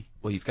money.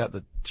 Well, you've got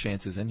the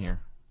chances in here.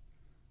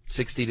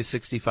 60 to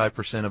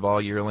 65% of all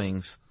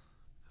yearlings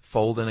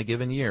foaled in a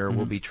given year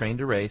will be trained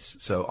to race.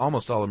 So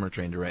almost all of them are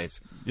trained to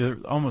race. They're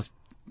almost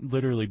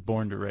literally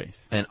born to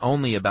race. And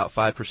only about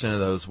 5% of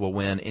those will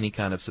win any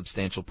kind of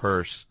substantial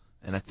purse.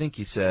 And I think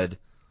you said,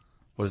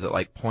 what is it,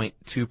 like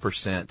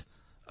 0.2%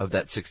 of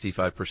that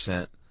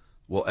 65%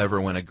 will ever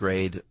win a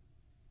Grade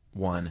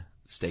 1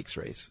 stakes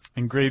race.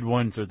 And Grade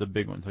 1s are the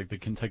big ones, like the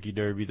Kentucky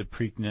Derby, the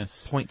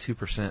Preakness.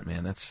 0.2%,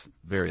 man, that's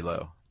very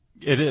low.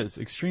 It is,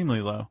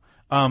 extremely low.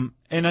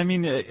 And I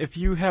mean, if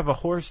you have a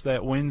horse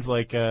that wins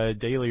like a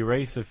daily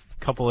race a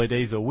couple of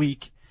days a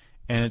week,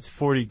 and it's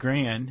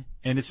 $40,000,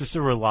 and it's just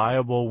a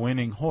reliable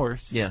winning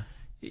horse,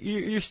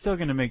 you're still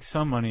going to make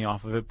some money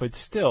off of it. But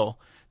still,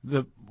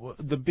 the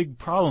big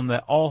problem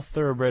that all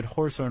thoroughbred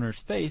horse owners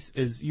face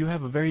is you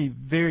have a very,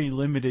 very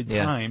limited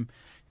time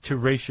to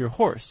race your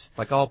horse.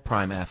 Like all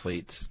prime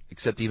athletes,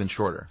 except even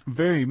shorter.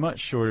 Very much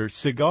shorter.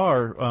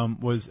 Cigar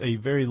was a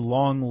very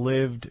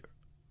long-lived,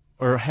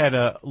 or had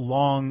a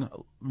long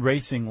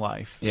racing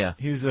life. Yeah.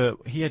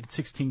 He had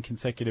 16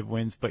 consecutive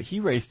wins, but he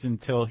raced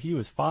until he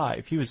was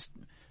 5. He was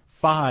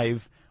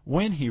 5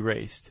 when he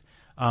raced.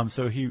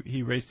 So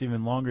he raced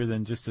even longer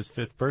than just his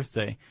 5th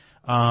birthday.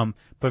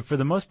 But for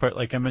the most part,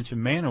 like I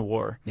mentioned, Man O'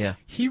 War. Yeah.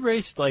 He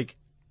raced like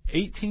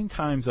 18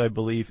 times, I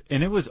believe,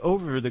 and it was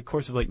over the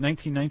course of like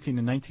 1919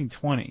 and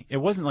 1920. It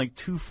wasn't like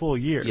 2 full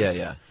years.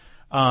 Yeah.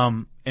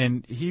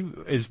 And he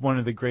is one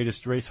of the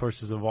greatest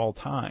racehorses of all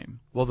time.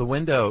 Well, the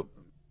window,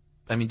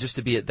 I mean, just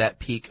to be at that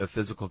peak of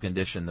physical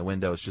condition, the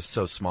window is just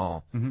so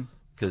small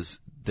because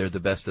they're the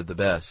best of the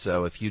best.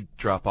 So if you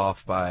drop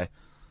off by,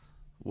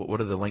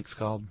 what are the lengths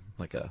called?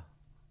 Like a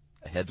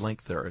head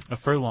length or a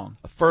furlong.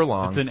 A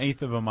furlong. It's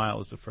 1/8 of a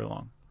mile is a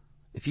furlong.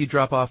 If you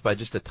drop off by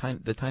just the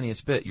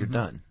tiniest bit, you're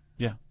done.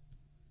 Yeah.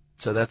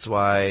 So that's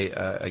why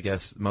I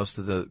guess most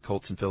of the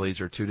Colts and fillies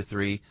are 2 to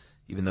 3,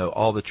 even though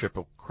all the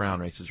Triple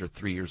Crown races are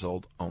 3 years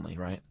old only,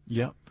 right?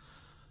 Yep.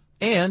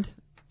 And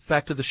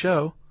fact of the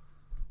show,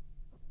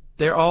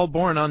 they're all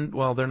born on,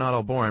 well, they're not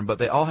all born, but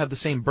they all have the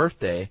same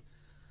birthday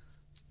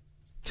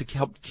to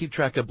help keep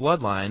track of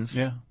bloodlines.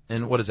 Yeah.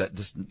 And what is that?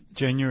 Just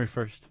January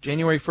 1st.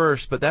 January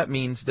 1st, but that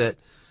means that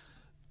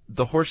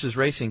the horses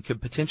racing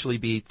could potentially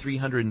be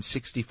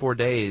 364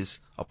 days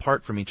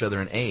apart from each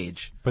other in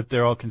age. But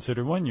they're all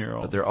considered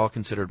 1-year-old. But they're all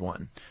considered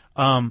one.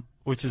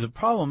 Which is a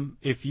problem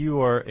if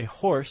you are a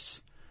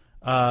horse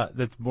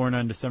that's born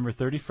on December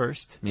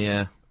 31st.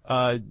 Yeah.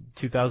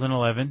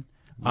 2011.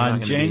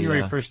 On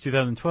January 1st,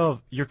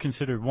 2012, you're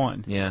considered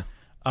 1. Yeah.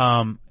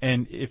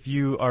 And if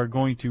you are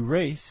going to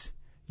race,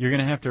 you're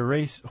going to have to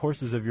race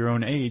horses of your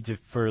own age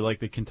for like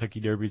the Kentucky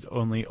Derby's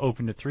only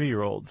open to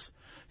 3-year-olds.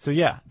 So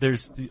yeah,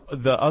 there's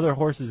the other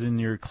horses in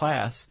your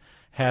class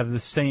have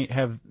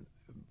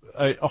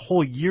a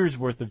whole year's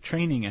worth of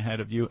training ahead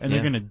of you, and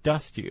they're going to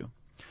dust you,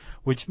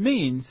 which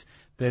means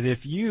that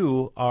if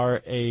you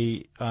are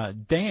a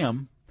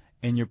dam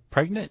and you're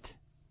pregnant,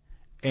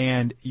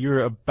 and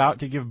you're about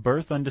to give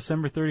birth on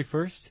December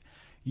 31st,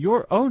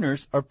 your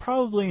owners are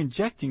probably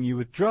injecting you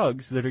with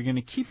drugs that are going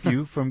to keep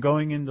you from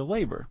going into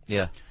labor.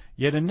 Yeah.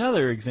 Yet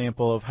another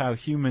example of how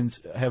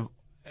humans have,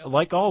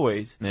 like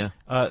always,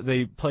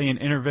 they play an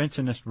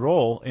interventionist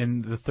role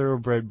in the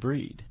thoroughbred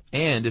breed.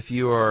 And if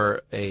you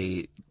are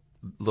a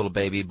little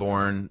baby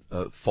born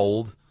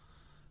foaled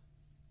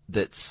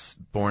that's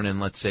born in,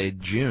 let's say,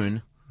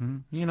 June,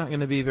 you're not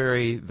going to be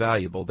very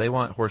valuable. They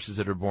want horses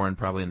that are born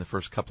probably in the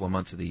first couple of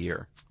months of the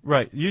year.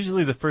 Right,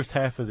 usually the first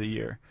half of the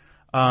year.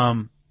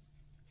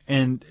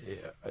 And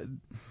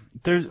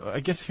there's, I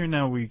guess here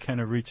now we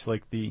kind of reach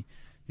like the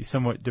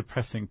somewhat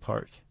depressing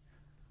part.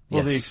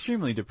 Well, the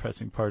extremely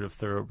depressing part of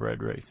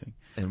thoroughbred racing.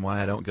 And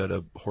why I don't go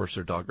to horse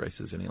or dog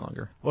races any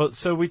longer. Well,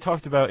 so we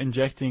talked about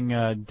injecting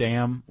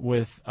Dam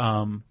with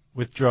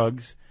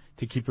drugs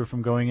to keep her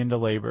from going into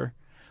labor.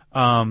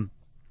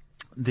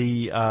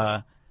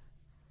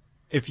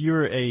 If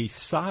you're a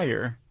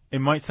sire, it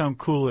might sound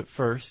cool at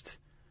first,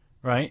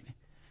 right?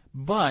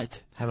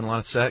 But having a lot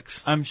of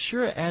sex, I'm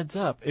sure it adds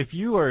up. If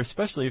you are,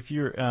 especially if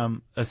you're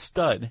a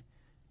stud,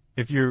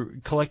 if you're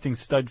collecting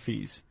stud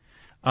fees,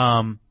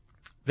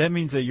 that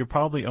means that you're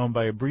probably owned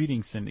by a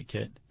breeding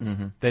syndicate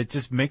that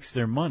just makes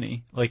their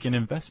money, like an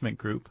investment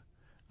group,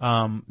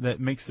 that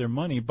makes their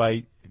money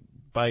by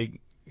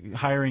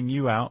hiring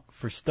you out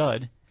for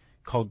stud,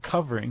 called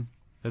covering.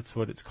 That's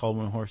what it's called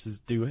when horses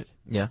do it.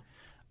 Yeah.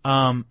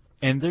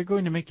 And they're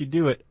going to make you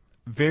do it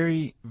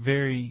very,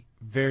 very,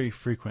 very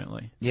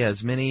frequently. Yeah,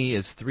 as many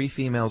as 3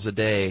 females a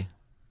day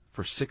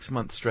for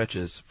 6-month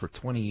stretches for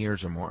 20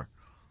 years or more.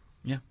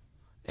 Yeah.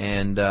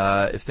 And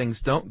if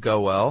things don't go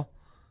well,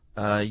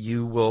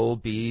 you will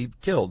be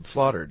killed,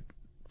 slaughtered,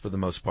 for the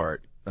most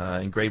part.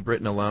 In Great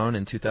Britain alone,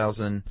 in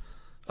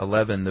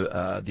 2011,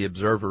 the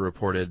Observer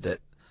reported that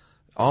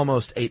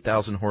almost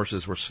 8,000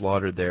 horses were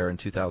slaughtered there in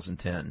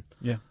 2010.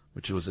 Yeah.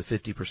 Which was a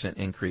 50%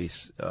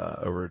 increase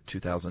over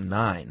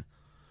 2009.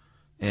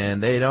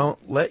 And they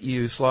don't let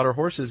you slaughter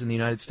horses in the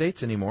United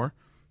States anymore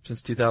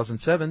since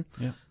 2007.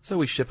 Yeah. So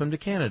we ship them to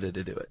Canada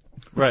to do it.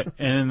 Right.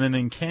 And then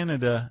in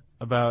Canada,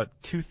 about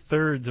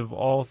 2/3 of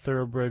all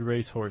thoroughbred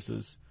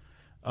racehorses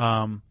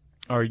are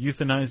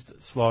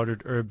euthanized,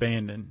 slaughtered, or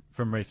abandoned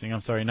from racing.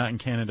 I'm sorry, not in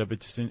Canada, but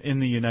just in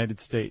the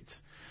United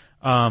States.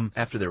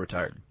 After they're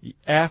retired.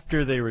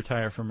 After they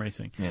retire from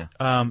racing. Yeah.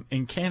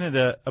 In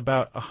Canada,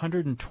 about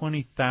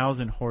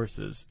 120,000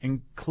 horses,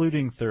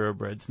 including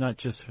thoroughbreds, not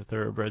just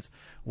thoroughbreds,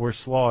 were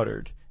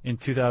slaughtered in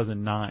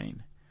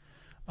 2009.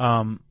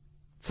 So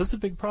it's a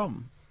big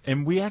problem.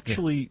 And we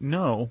actually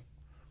know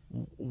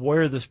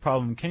where this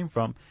problem came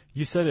from.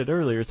 You said it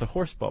earlier, it's a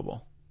horse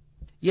bubble.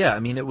 Yeah, I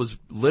mean, it was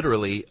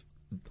literally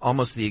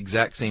almost the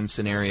exact same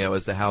scenario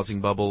as the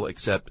housing bubble,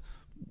 except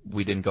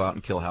we didn't go out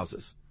and kill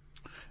houses.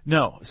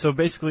 No. So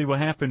basically what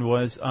happened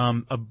was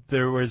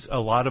there was a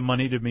lot of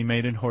money to be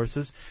made in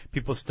horses.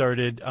 People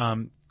started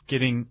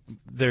getting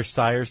their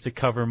sires to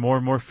cover more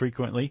and more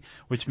frequently,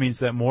 which means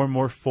that more and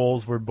more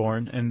foals were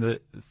born, and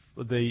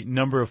the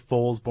number of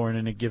foals born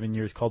in a given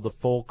year is called the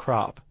foal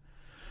crop.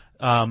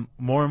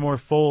 More and more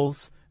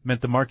foals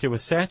meant the market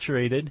was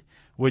saturated,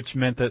 which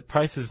meant that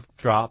prices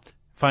dropped,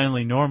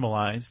 finally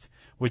normalized,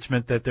 which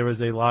meant that there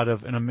was a lot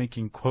of, and I'm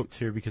making quotes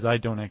here because I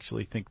don't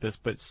actually think this,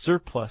 but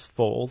surplus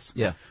foals,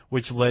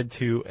 which led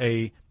to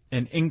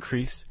an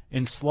increase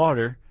in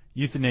slaughter,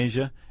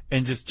 euthanasia,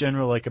 and just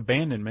general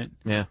abandonment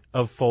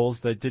of foals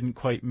that didn't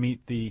quite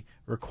meet the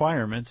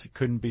requirements,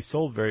 couldn't be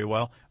sold very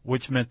well,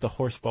 which meant the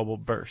horse bubble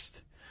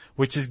burst,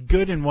 which is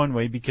good in one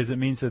way because it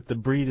means that the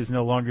breed is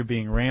no longer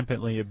being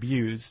rampantly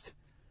abused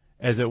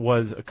as it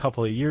was a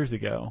couple of years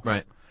ago.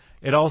 Right.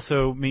 It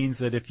also means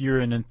that if you're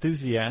an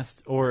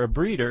enthusiast or a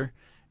breeder,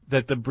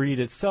 that the breed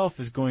itself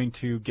is going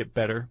to get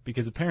better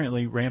because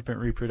apparently rampant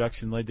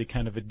reproduction led to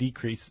kind of a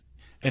decrease,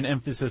 an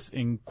emphasis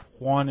in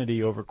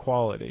quantity over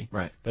quality.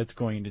 Right. That's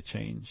going to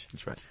change.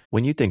 That's right.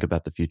 When you think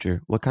about the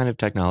future, what kind of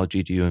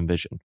technology do you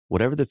envision?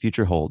 Whatever the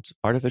future holds,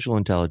 artificial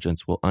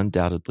intelligence will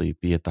undoubtedly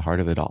be at the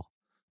heart of it all.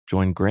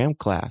 Join Graham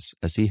Class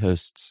as he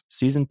hosts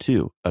Season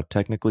 2 of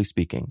Technically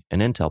Speaking, an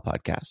Intel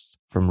podcast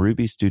from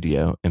Ruby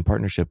Studio in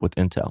partnership with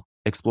Intel.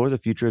 Explore the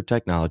future of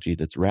technology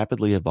that's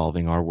rapidly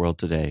evolving our world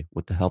today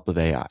with the help of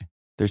AI.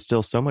 There's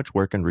still so much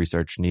work and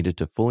research needed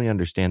to fully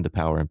understand the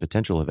power and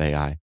potential of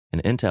AI,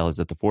 and Intel is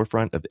at the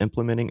forefront of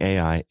implementing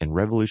AI and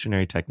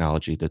revolutionary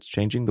technology that's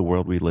changing the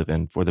world we live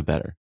in for the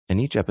better. In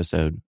each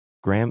episode,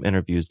 Graham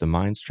interviews the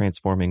minds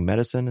transforming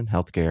medicine and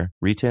healthcare,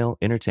 retail,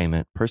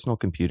 entertainment, personal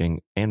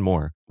computing, and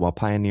more, while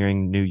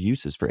pioneering new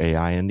uses for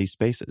AI in these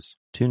spaces.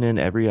 Tune in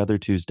every other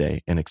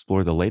Tuesday and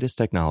explore the latest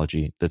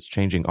technology that's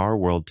changing our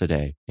world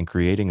today and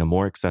creating a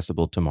more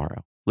accessible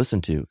tomorrow.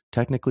 Listen to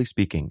Technically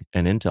Speaking,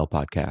 an Intel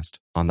podcast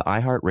on the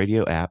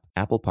iHeartRadio app,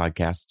 Apple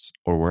Podcasts,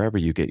 or wherever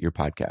you get your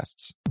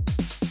podcasts.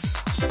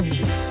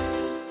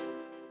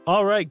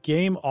 All right,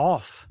 game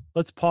off.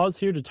 Let's pause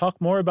here to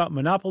talk more about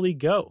Monopoly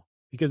Go.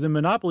 Because in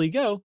Monopoly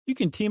Go, you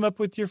can team up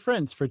with your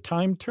friends for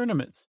timed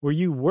tournaments where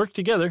you work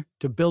together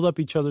to build up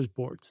each other's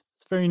boards.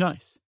 It's very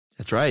nice.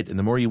 That's right. And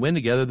the more you win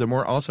together, the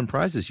more awesome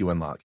prizes you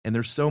unlock. And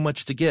there's so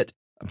much to get.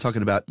 I'm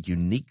talking about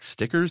unique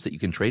stickers that you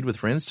can trade with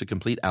friends to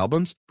complete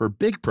albums for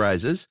big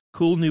prizes,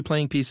 cool new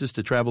playing pieces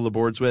to travel the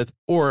boards with,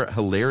 or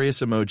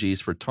hilarious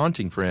emojis for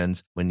taunting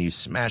friends when you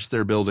smash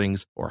their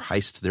buildings or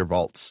heist their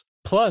vaults.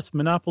 Plus,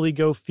 Monopoly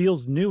Go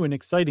feels new and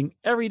exciting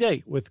every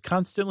day with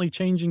constantly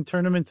changing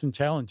tournaments and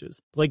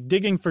challenges, like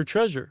digging for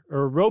treasure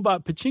or a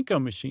robot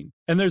pachinko machine.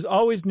 And there's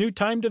always new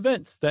timed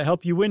events that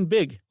help you win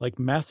big, like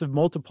massive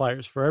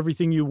multipliers for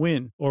everything you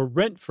win or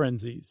rent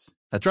frenzies.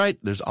 That's right.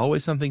 There's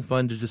always something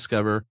fun to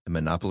discover in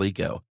Monopoly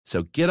Go.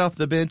 So get off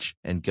the bench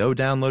and go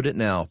download it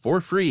now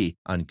for free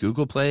on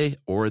Google Play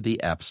or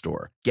the App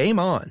Store. Game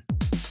on.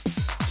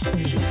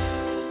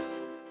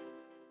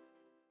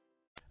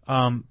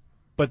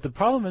 But the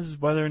problem is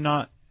whether or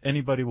not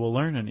anybody will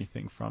learn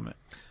anything from it.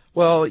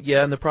 Well,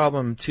 yeah, and the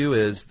problem, too,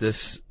 is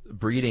this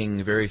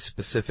breeding, very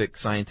specific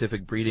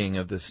scientific breeding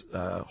of this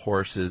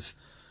horse is,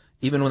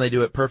 even when they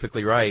do it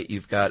perfectly right,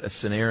 you've got a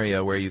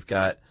scenario where you've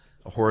got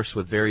a horse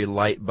with very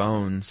light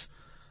bones,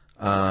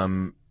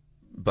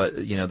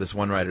 but, you know, this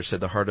one writer said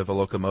the heart of a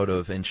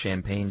locomotive and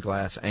champagne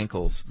glass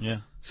ankles. Yeah.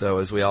 So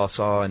as we all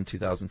saw in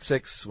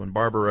 2006 when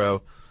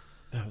Barbaro,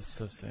 that was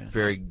so sad,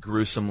 very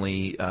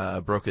gruesomely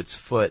broke its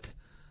foot.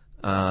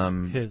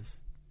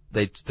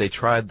 They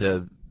tried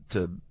to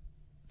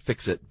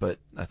fix it, but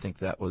I think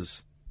that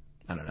was,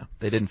 I don't know,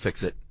 they didn't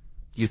fix it.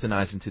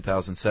 Euthanized in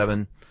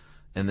 2007,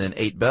 and then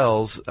 8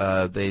 Bells,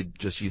 they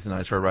just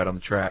euthanized her right on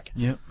the track.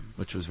 Yep.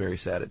 Which was very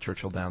sad at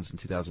Churchill Downs in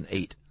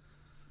 2008.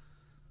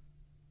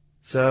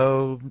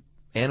 So,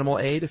 Animal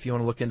Aid, if you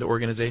want to look into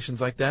organizations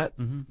like that,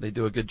 they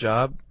do a good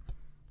job.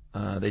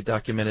 They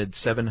documented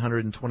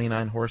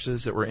 729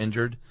 horses that were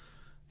injured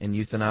and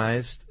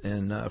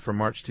euthanized from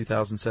March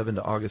 2007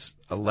 to August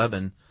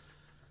 11.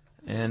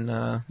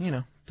 And, you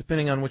know,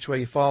 depending on which way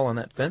you fall on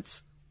that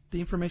fence,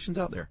 the information's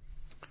out there.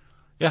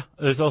 Yeah,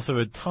 there's also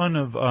a ton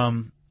of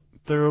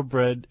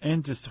thoroughbred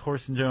and just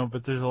horse in general,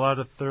 but there's a lot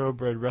of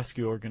thoroughbred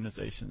rescue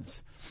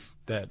organizations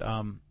that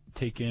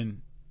take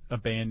in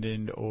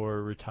abandoned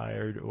or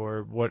retired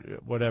or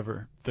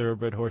whatever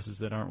thoroughbred horses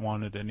that aren't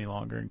wanted any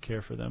longer and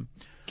care for them.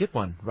 Get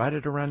one. Ride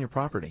it around your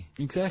property.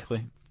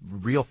 Exactly.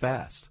 Real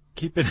fast.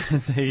 Keep it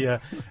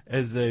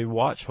as a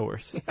watch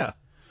horse. Yeah.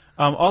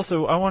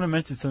 Also, I want to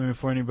mention something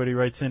before anybody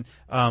writes in.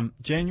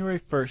 January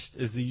 1st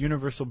is the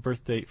universal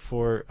birth date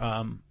for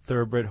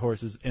thoroughbred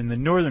horses in the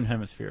northern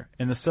hemisphere.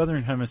 In the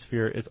southern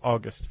hemisphere, it's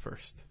August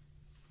 1st.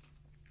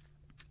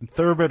 And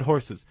thoroughbred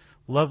horses,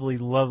 lovely,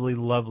 lovely,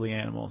 lovely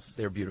animals.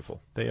 They're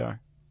beautiful. They are.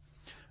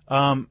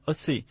 Let's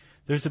see.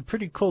 There's a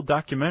pretty cool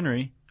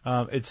documentary.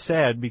 It's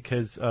sad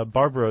because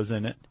Barbaro's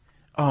in it.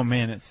 Oh,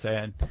 man, it's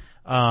sad.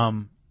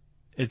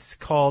 It's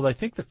called, I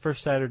think, The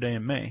First Saturday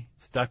in May.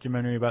 It's a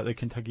documentary about the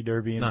Kentucky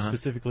Derby and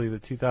specifically the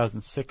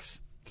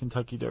 2006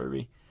 Kentucky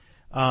Derby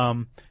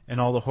and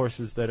all the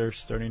horses that are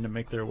starting to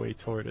make their way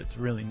toward it. It's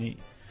really neat.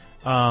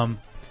 And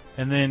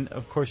then,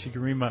 of course, you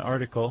can read my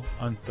article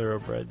on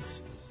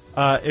thoroughbreds.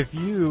 If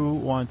you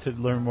want to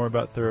learn more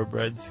about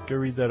thoroughbreds, go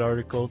read that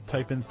article.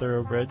 Type in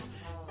thoroughbreds,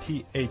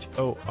 THOROUGHBREDS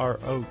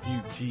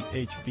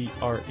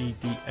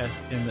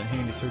in the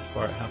handy search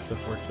bar at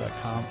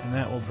howstuffworks.com, and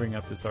that will bring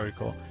up this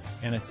article.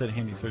 And I said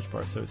handy search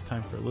bar, so it's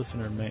time for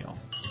listener mail.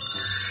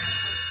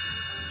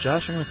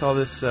 Josh, I'm going to call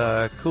this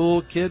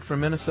cool kid from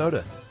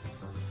Minnesota.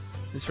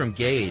 This is from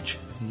Gage.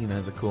 He even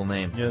has a cool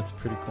name. Yeah, that's a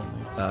pretty cool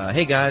name.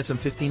 Hey guys, I'm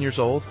 15 years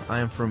old. I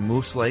am from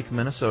Moose Lake,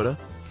 Minnesota,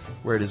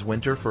 where it is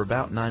winter for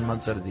about 9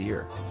 months out of the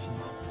year.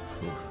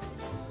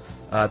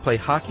 I play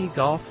hockey,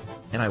 golf,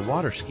 and I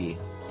water ski.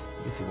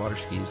 I guess he water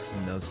skis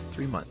in those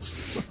 3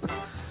 months.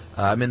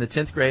 I'm in the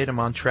 10th grade. I'm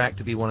on track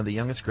to be one of the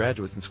youngest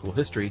graduates in school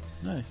history.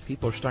 Nice.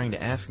 People are starting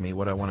to ask me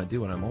what I want to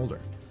do when I'm older.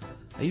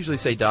 I usually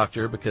say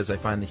doctor because I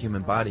find the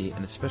human body,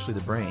 and especially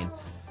the brain,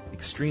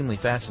 extremely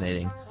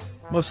fascinating,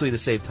 mostly to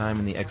save time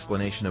in the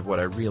explanation of what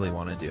I really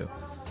want to do.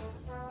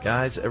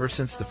 Guys, ever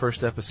since the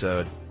first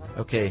episode,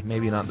 okay,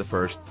 maybe not the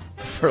first,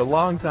 for a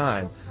long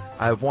time,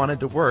 I've wanted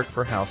to work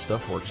for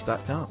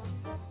HowStuffWorks.com.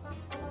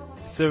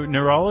 So,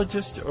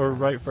 neurologist or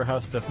write for How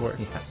Stuff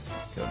Works? Yeah,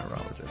 go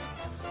neurologist.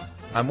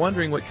 I'm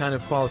wondering what kind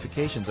of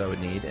qualifications I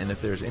would need and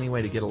if there's any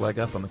way to get a leg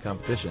up on the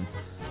competition.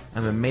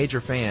 I'm a major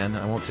fan.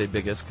 I won't say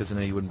biggest because I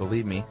know you wouldn't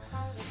believe me.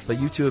 But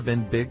you two have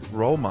been big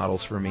role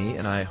models for me,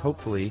 and I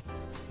hopefully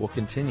will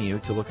continue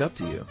to look up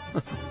to you.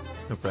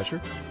 No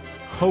pressure?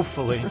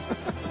 Hopefully.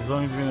 As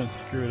long as we don't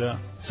screw it up.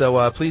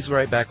 So please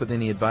write back with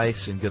any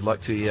advice, and good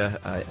luck to you.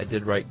 I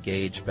did write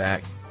Gage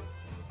back.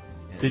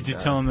 Did you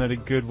tell him that a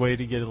good way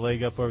to get a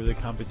leg up over the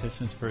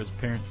competition is for his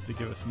parents to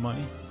give us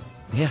money?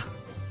 Yeah.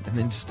 And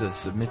then just to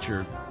submit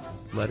your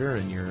letter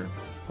and your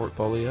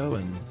portfolio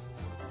and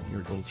your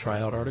little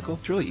tryout article.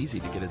 It's really easy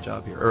to get a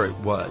job here. Or it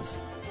was.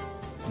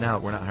 Now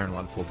we're not hiring a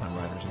lot of full-time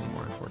writers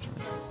anymore,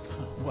 unfortunately.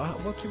 What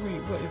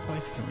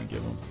advice can we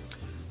give him?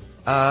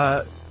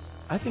 I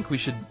think we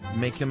should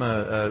make him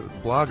a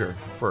blogger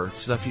for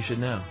stuff you should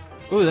know.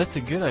 Oh, that's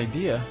a good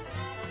idea.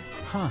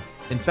 Huh.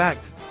 In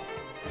fact,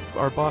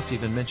 our boss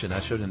even mentioned, I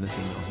showed him this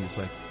email. He was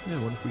like, yeah,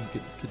 what if we could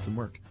get this kid some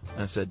work?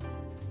 And I said,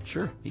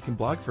 sure, he can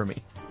blog for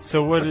me.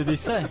 So what did he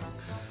say?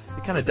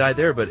 It kind of died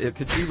there, but it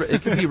could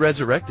be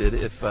resurrected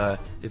if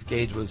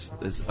Gage is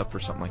up for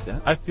something like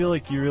that. I feel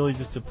like you really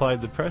just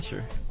applied the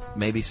pressure.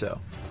 Maybe so.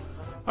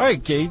 All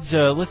right, Gage,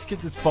 let's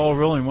get this ball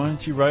rolling. Why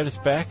don't you write us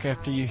back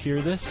after you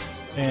hear this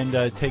and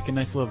take a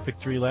nice little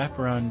victory lap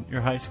around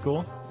your high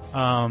school,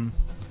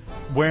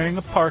 wearing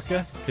a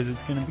parka because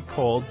it's going to be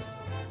cold.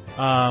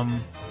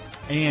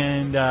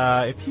 And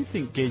if you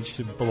think Gage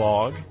should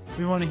blog,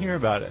 we want to hear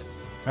about it,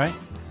 right?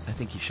 I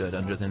think you should,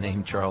 under the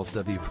name Charles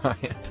W.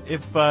 Bryant.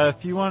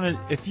 If you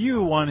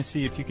want to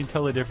see if you can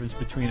tell the difference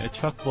between a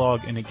Chuck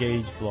blog and a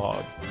Gage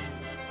blog,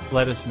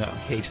 let us know.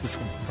 Gage is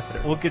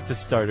better. We'll get this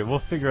started. We'll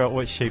figure out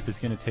what shape it's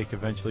going to take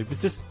eventually, but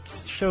just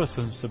show us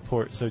some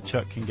support so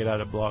Chuck can get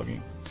out of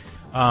blogging.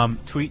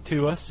 Tweet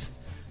to us,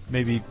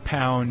 maybe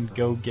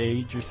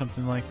 #GoGage or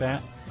something like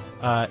that.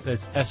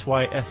 That's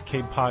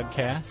SYSK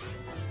Podcast.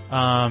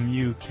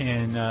 You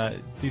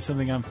can do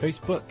something on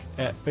Facebook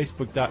at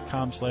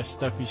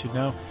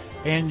facebook.com/stuffyoushouldknow.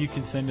 And you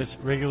can send us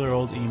regular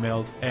old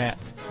emails at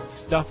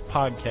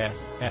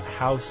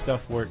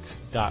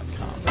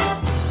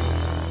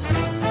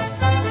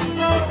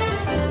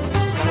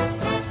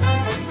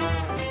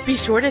stuffpodcast@howstuffworks.com. Be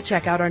sure to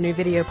check out our new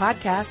video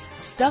podcast,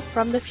 Stuff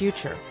from the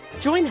Future.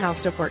 Join How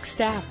Stuff Works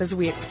staff as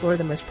we explore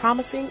the most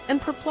promising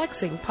and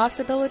perplexing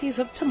possibilities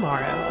of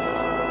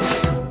tomorrow.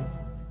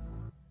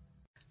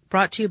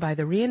 Brought to you by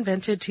the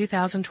reinvented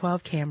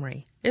 2012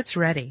 Camry. It's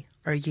ready.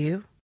 Are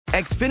you?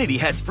 Xfinity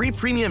has free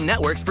premium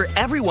networks for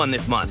everyone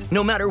this month,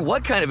 no matter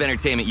what kind of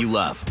entertainment you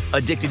love.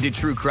 Addicted to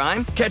true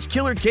crime? Catch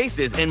killer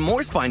cases and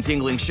more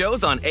spine-tingling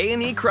shows on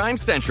A&E Crime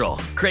Central.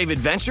 Crave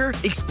adventure?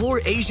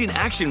 Explore Asian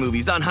action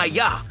movies on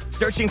Hi-Ya.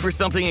 Searching for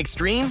something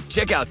extreme?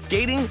 Check out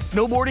skating,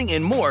 snowboarding,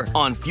 and more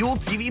on Fuel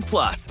TV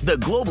Plus, the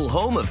global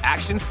home of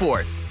action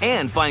sports.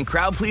 And find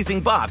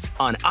crowd-pleasing bops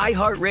on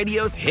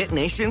iHeartRadio's Hit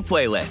Nation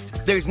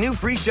playlist. There's new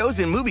free shows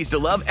and movies to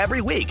love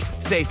every week.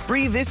 Say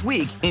free this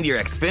week in your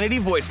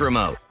Xfinity voice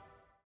remote.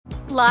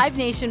 Live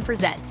Nation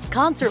presents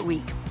Concert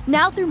Week.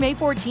 Now through May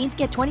 14th,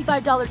 get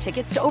 $25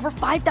 tickets to over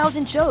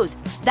 5,000 shows.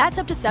 That's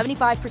up to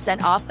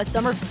 75% off a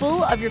summer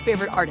full of your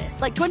favorite artists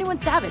like 21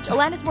 Savage,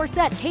 Alanis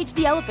Morissette, Cage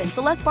the Elephant,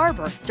 Celeste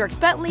Barber, Dierks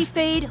Bentley,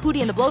 Fade,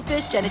 Hootie and the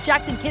Blowfish, Janet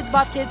Jackson, Kids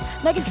Bop Kids,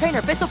 Meghan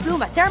Trainor, Bissell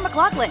Pluma, Sarah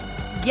McLachlan.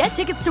 Get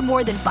tickets to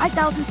more than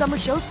 5,000 summer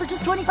shows for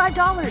just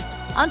 $25.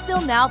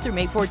 Until now through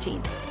May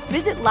 14th.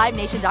 Visit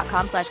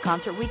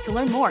LiveNation.com/Concert Week to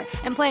learn more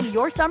and plan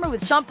your summer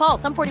with Sean Paul,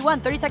 Sum 41,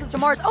 30 Seconds to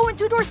Mars, and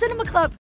Two Door Cinema Club.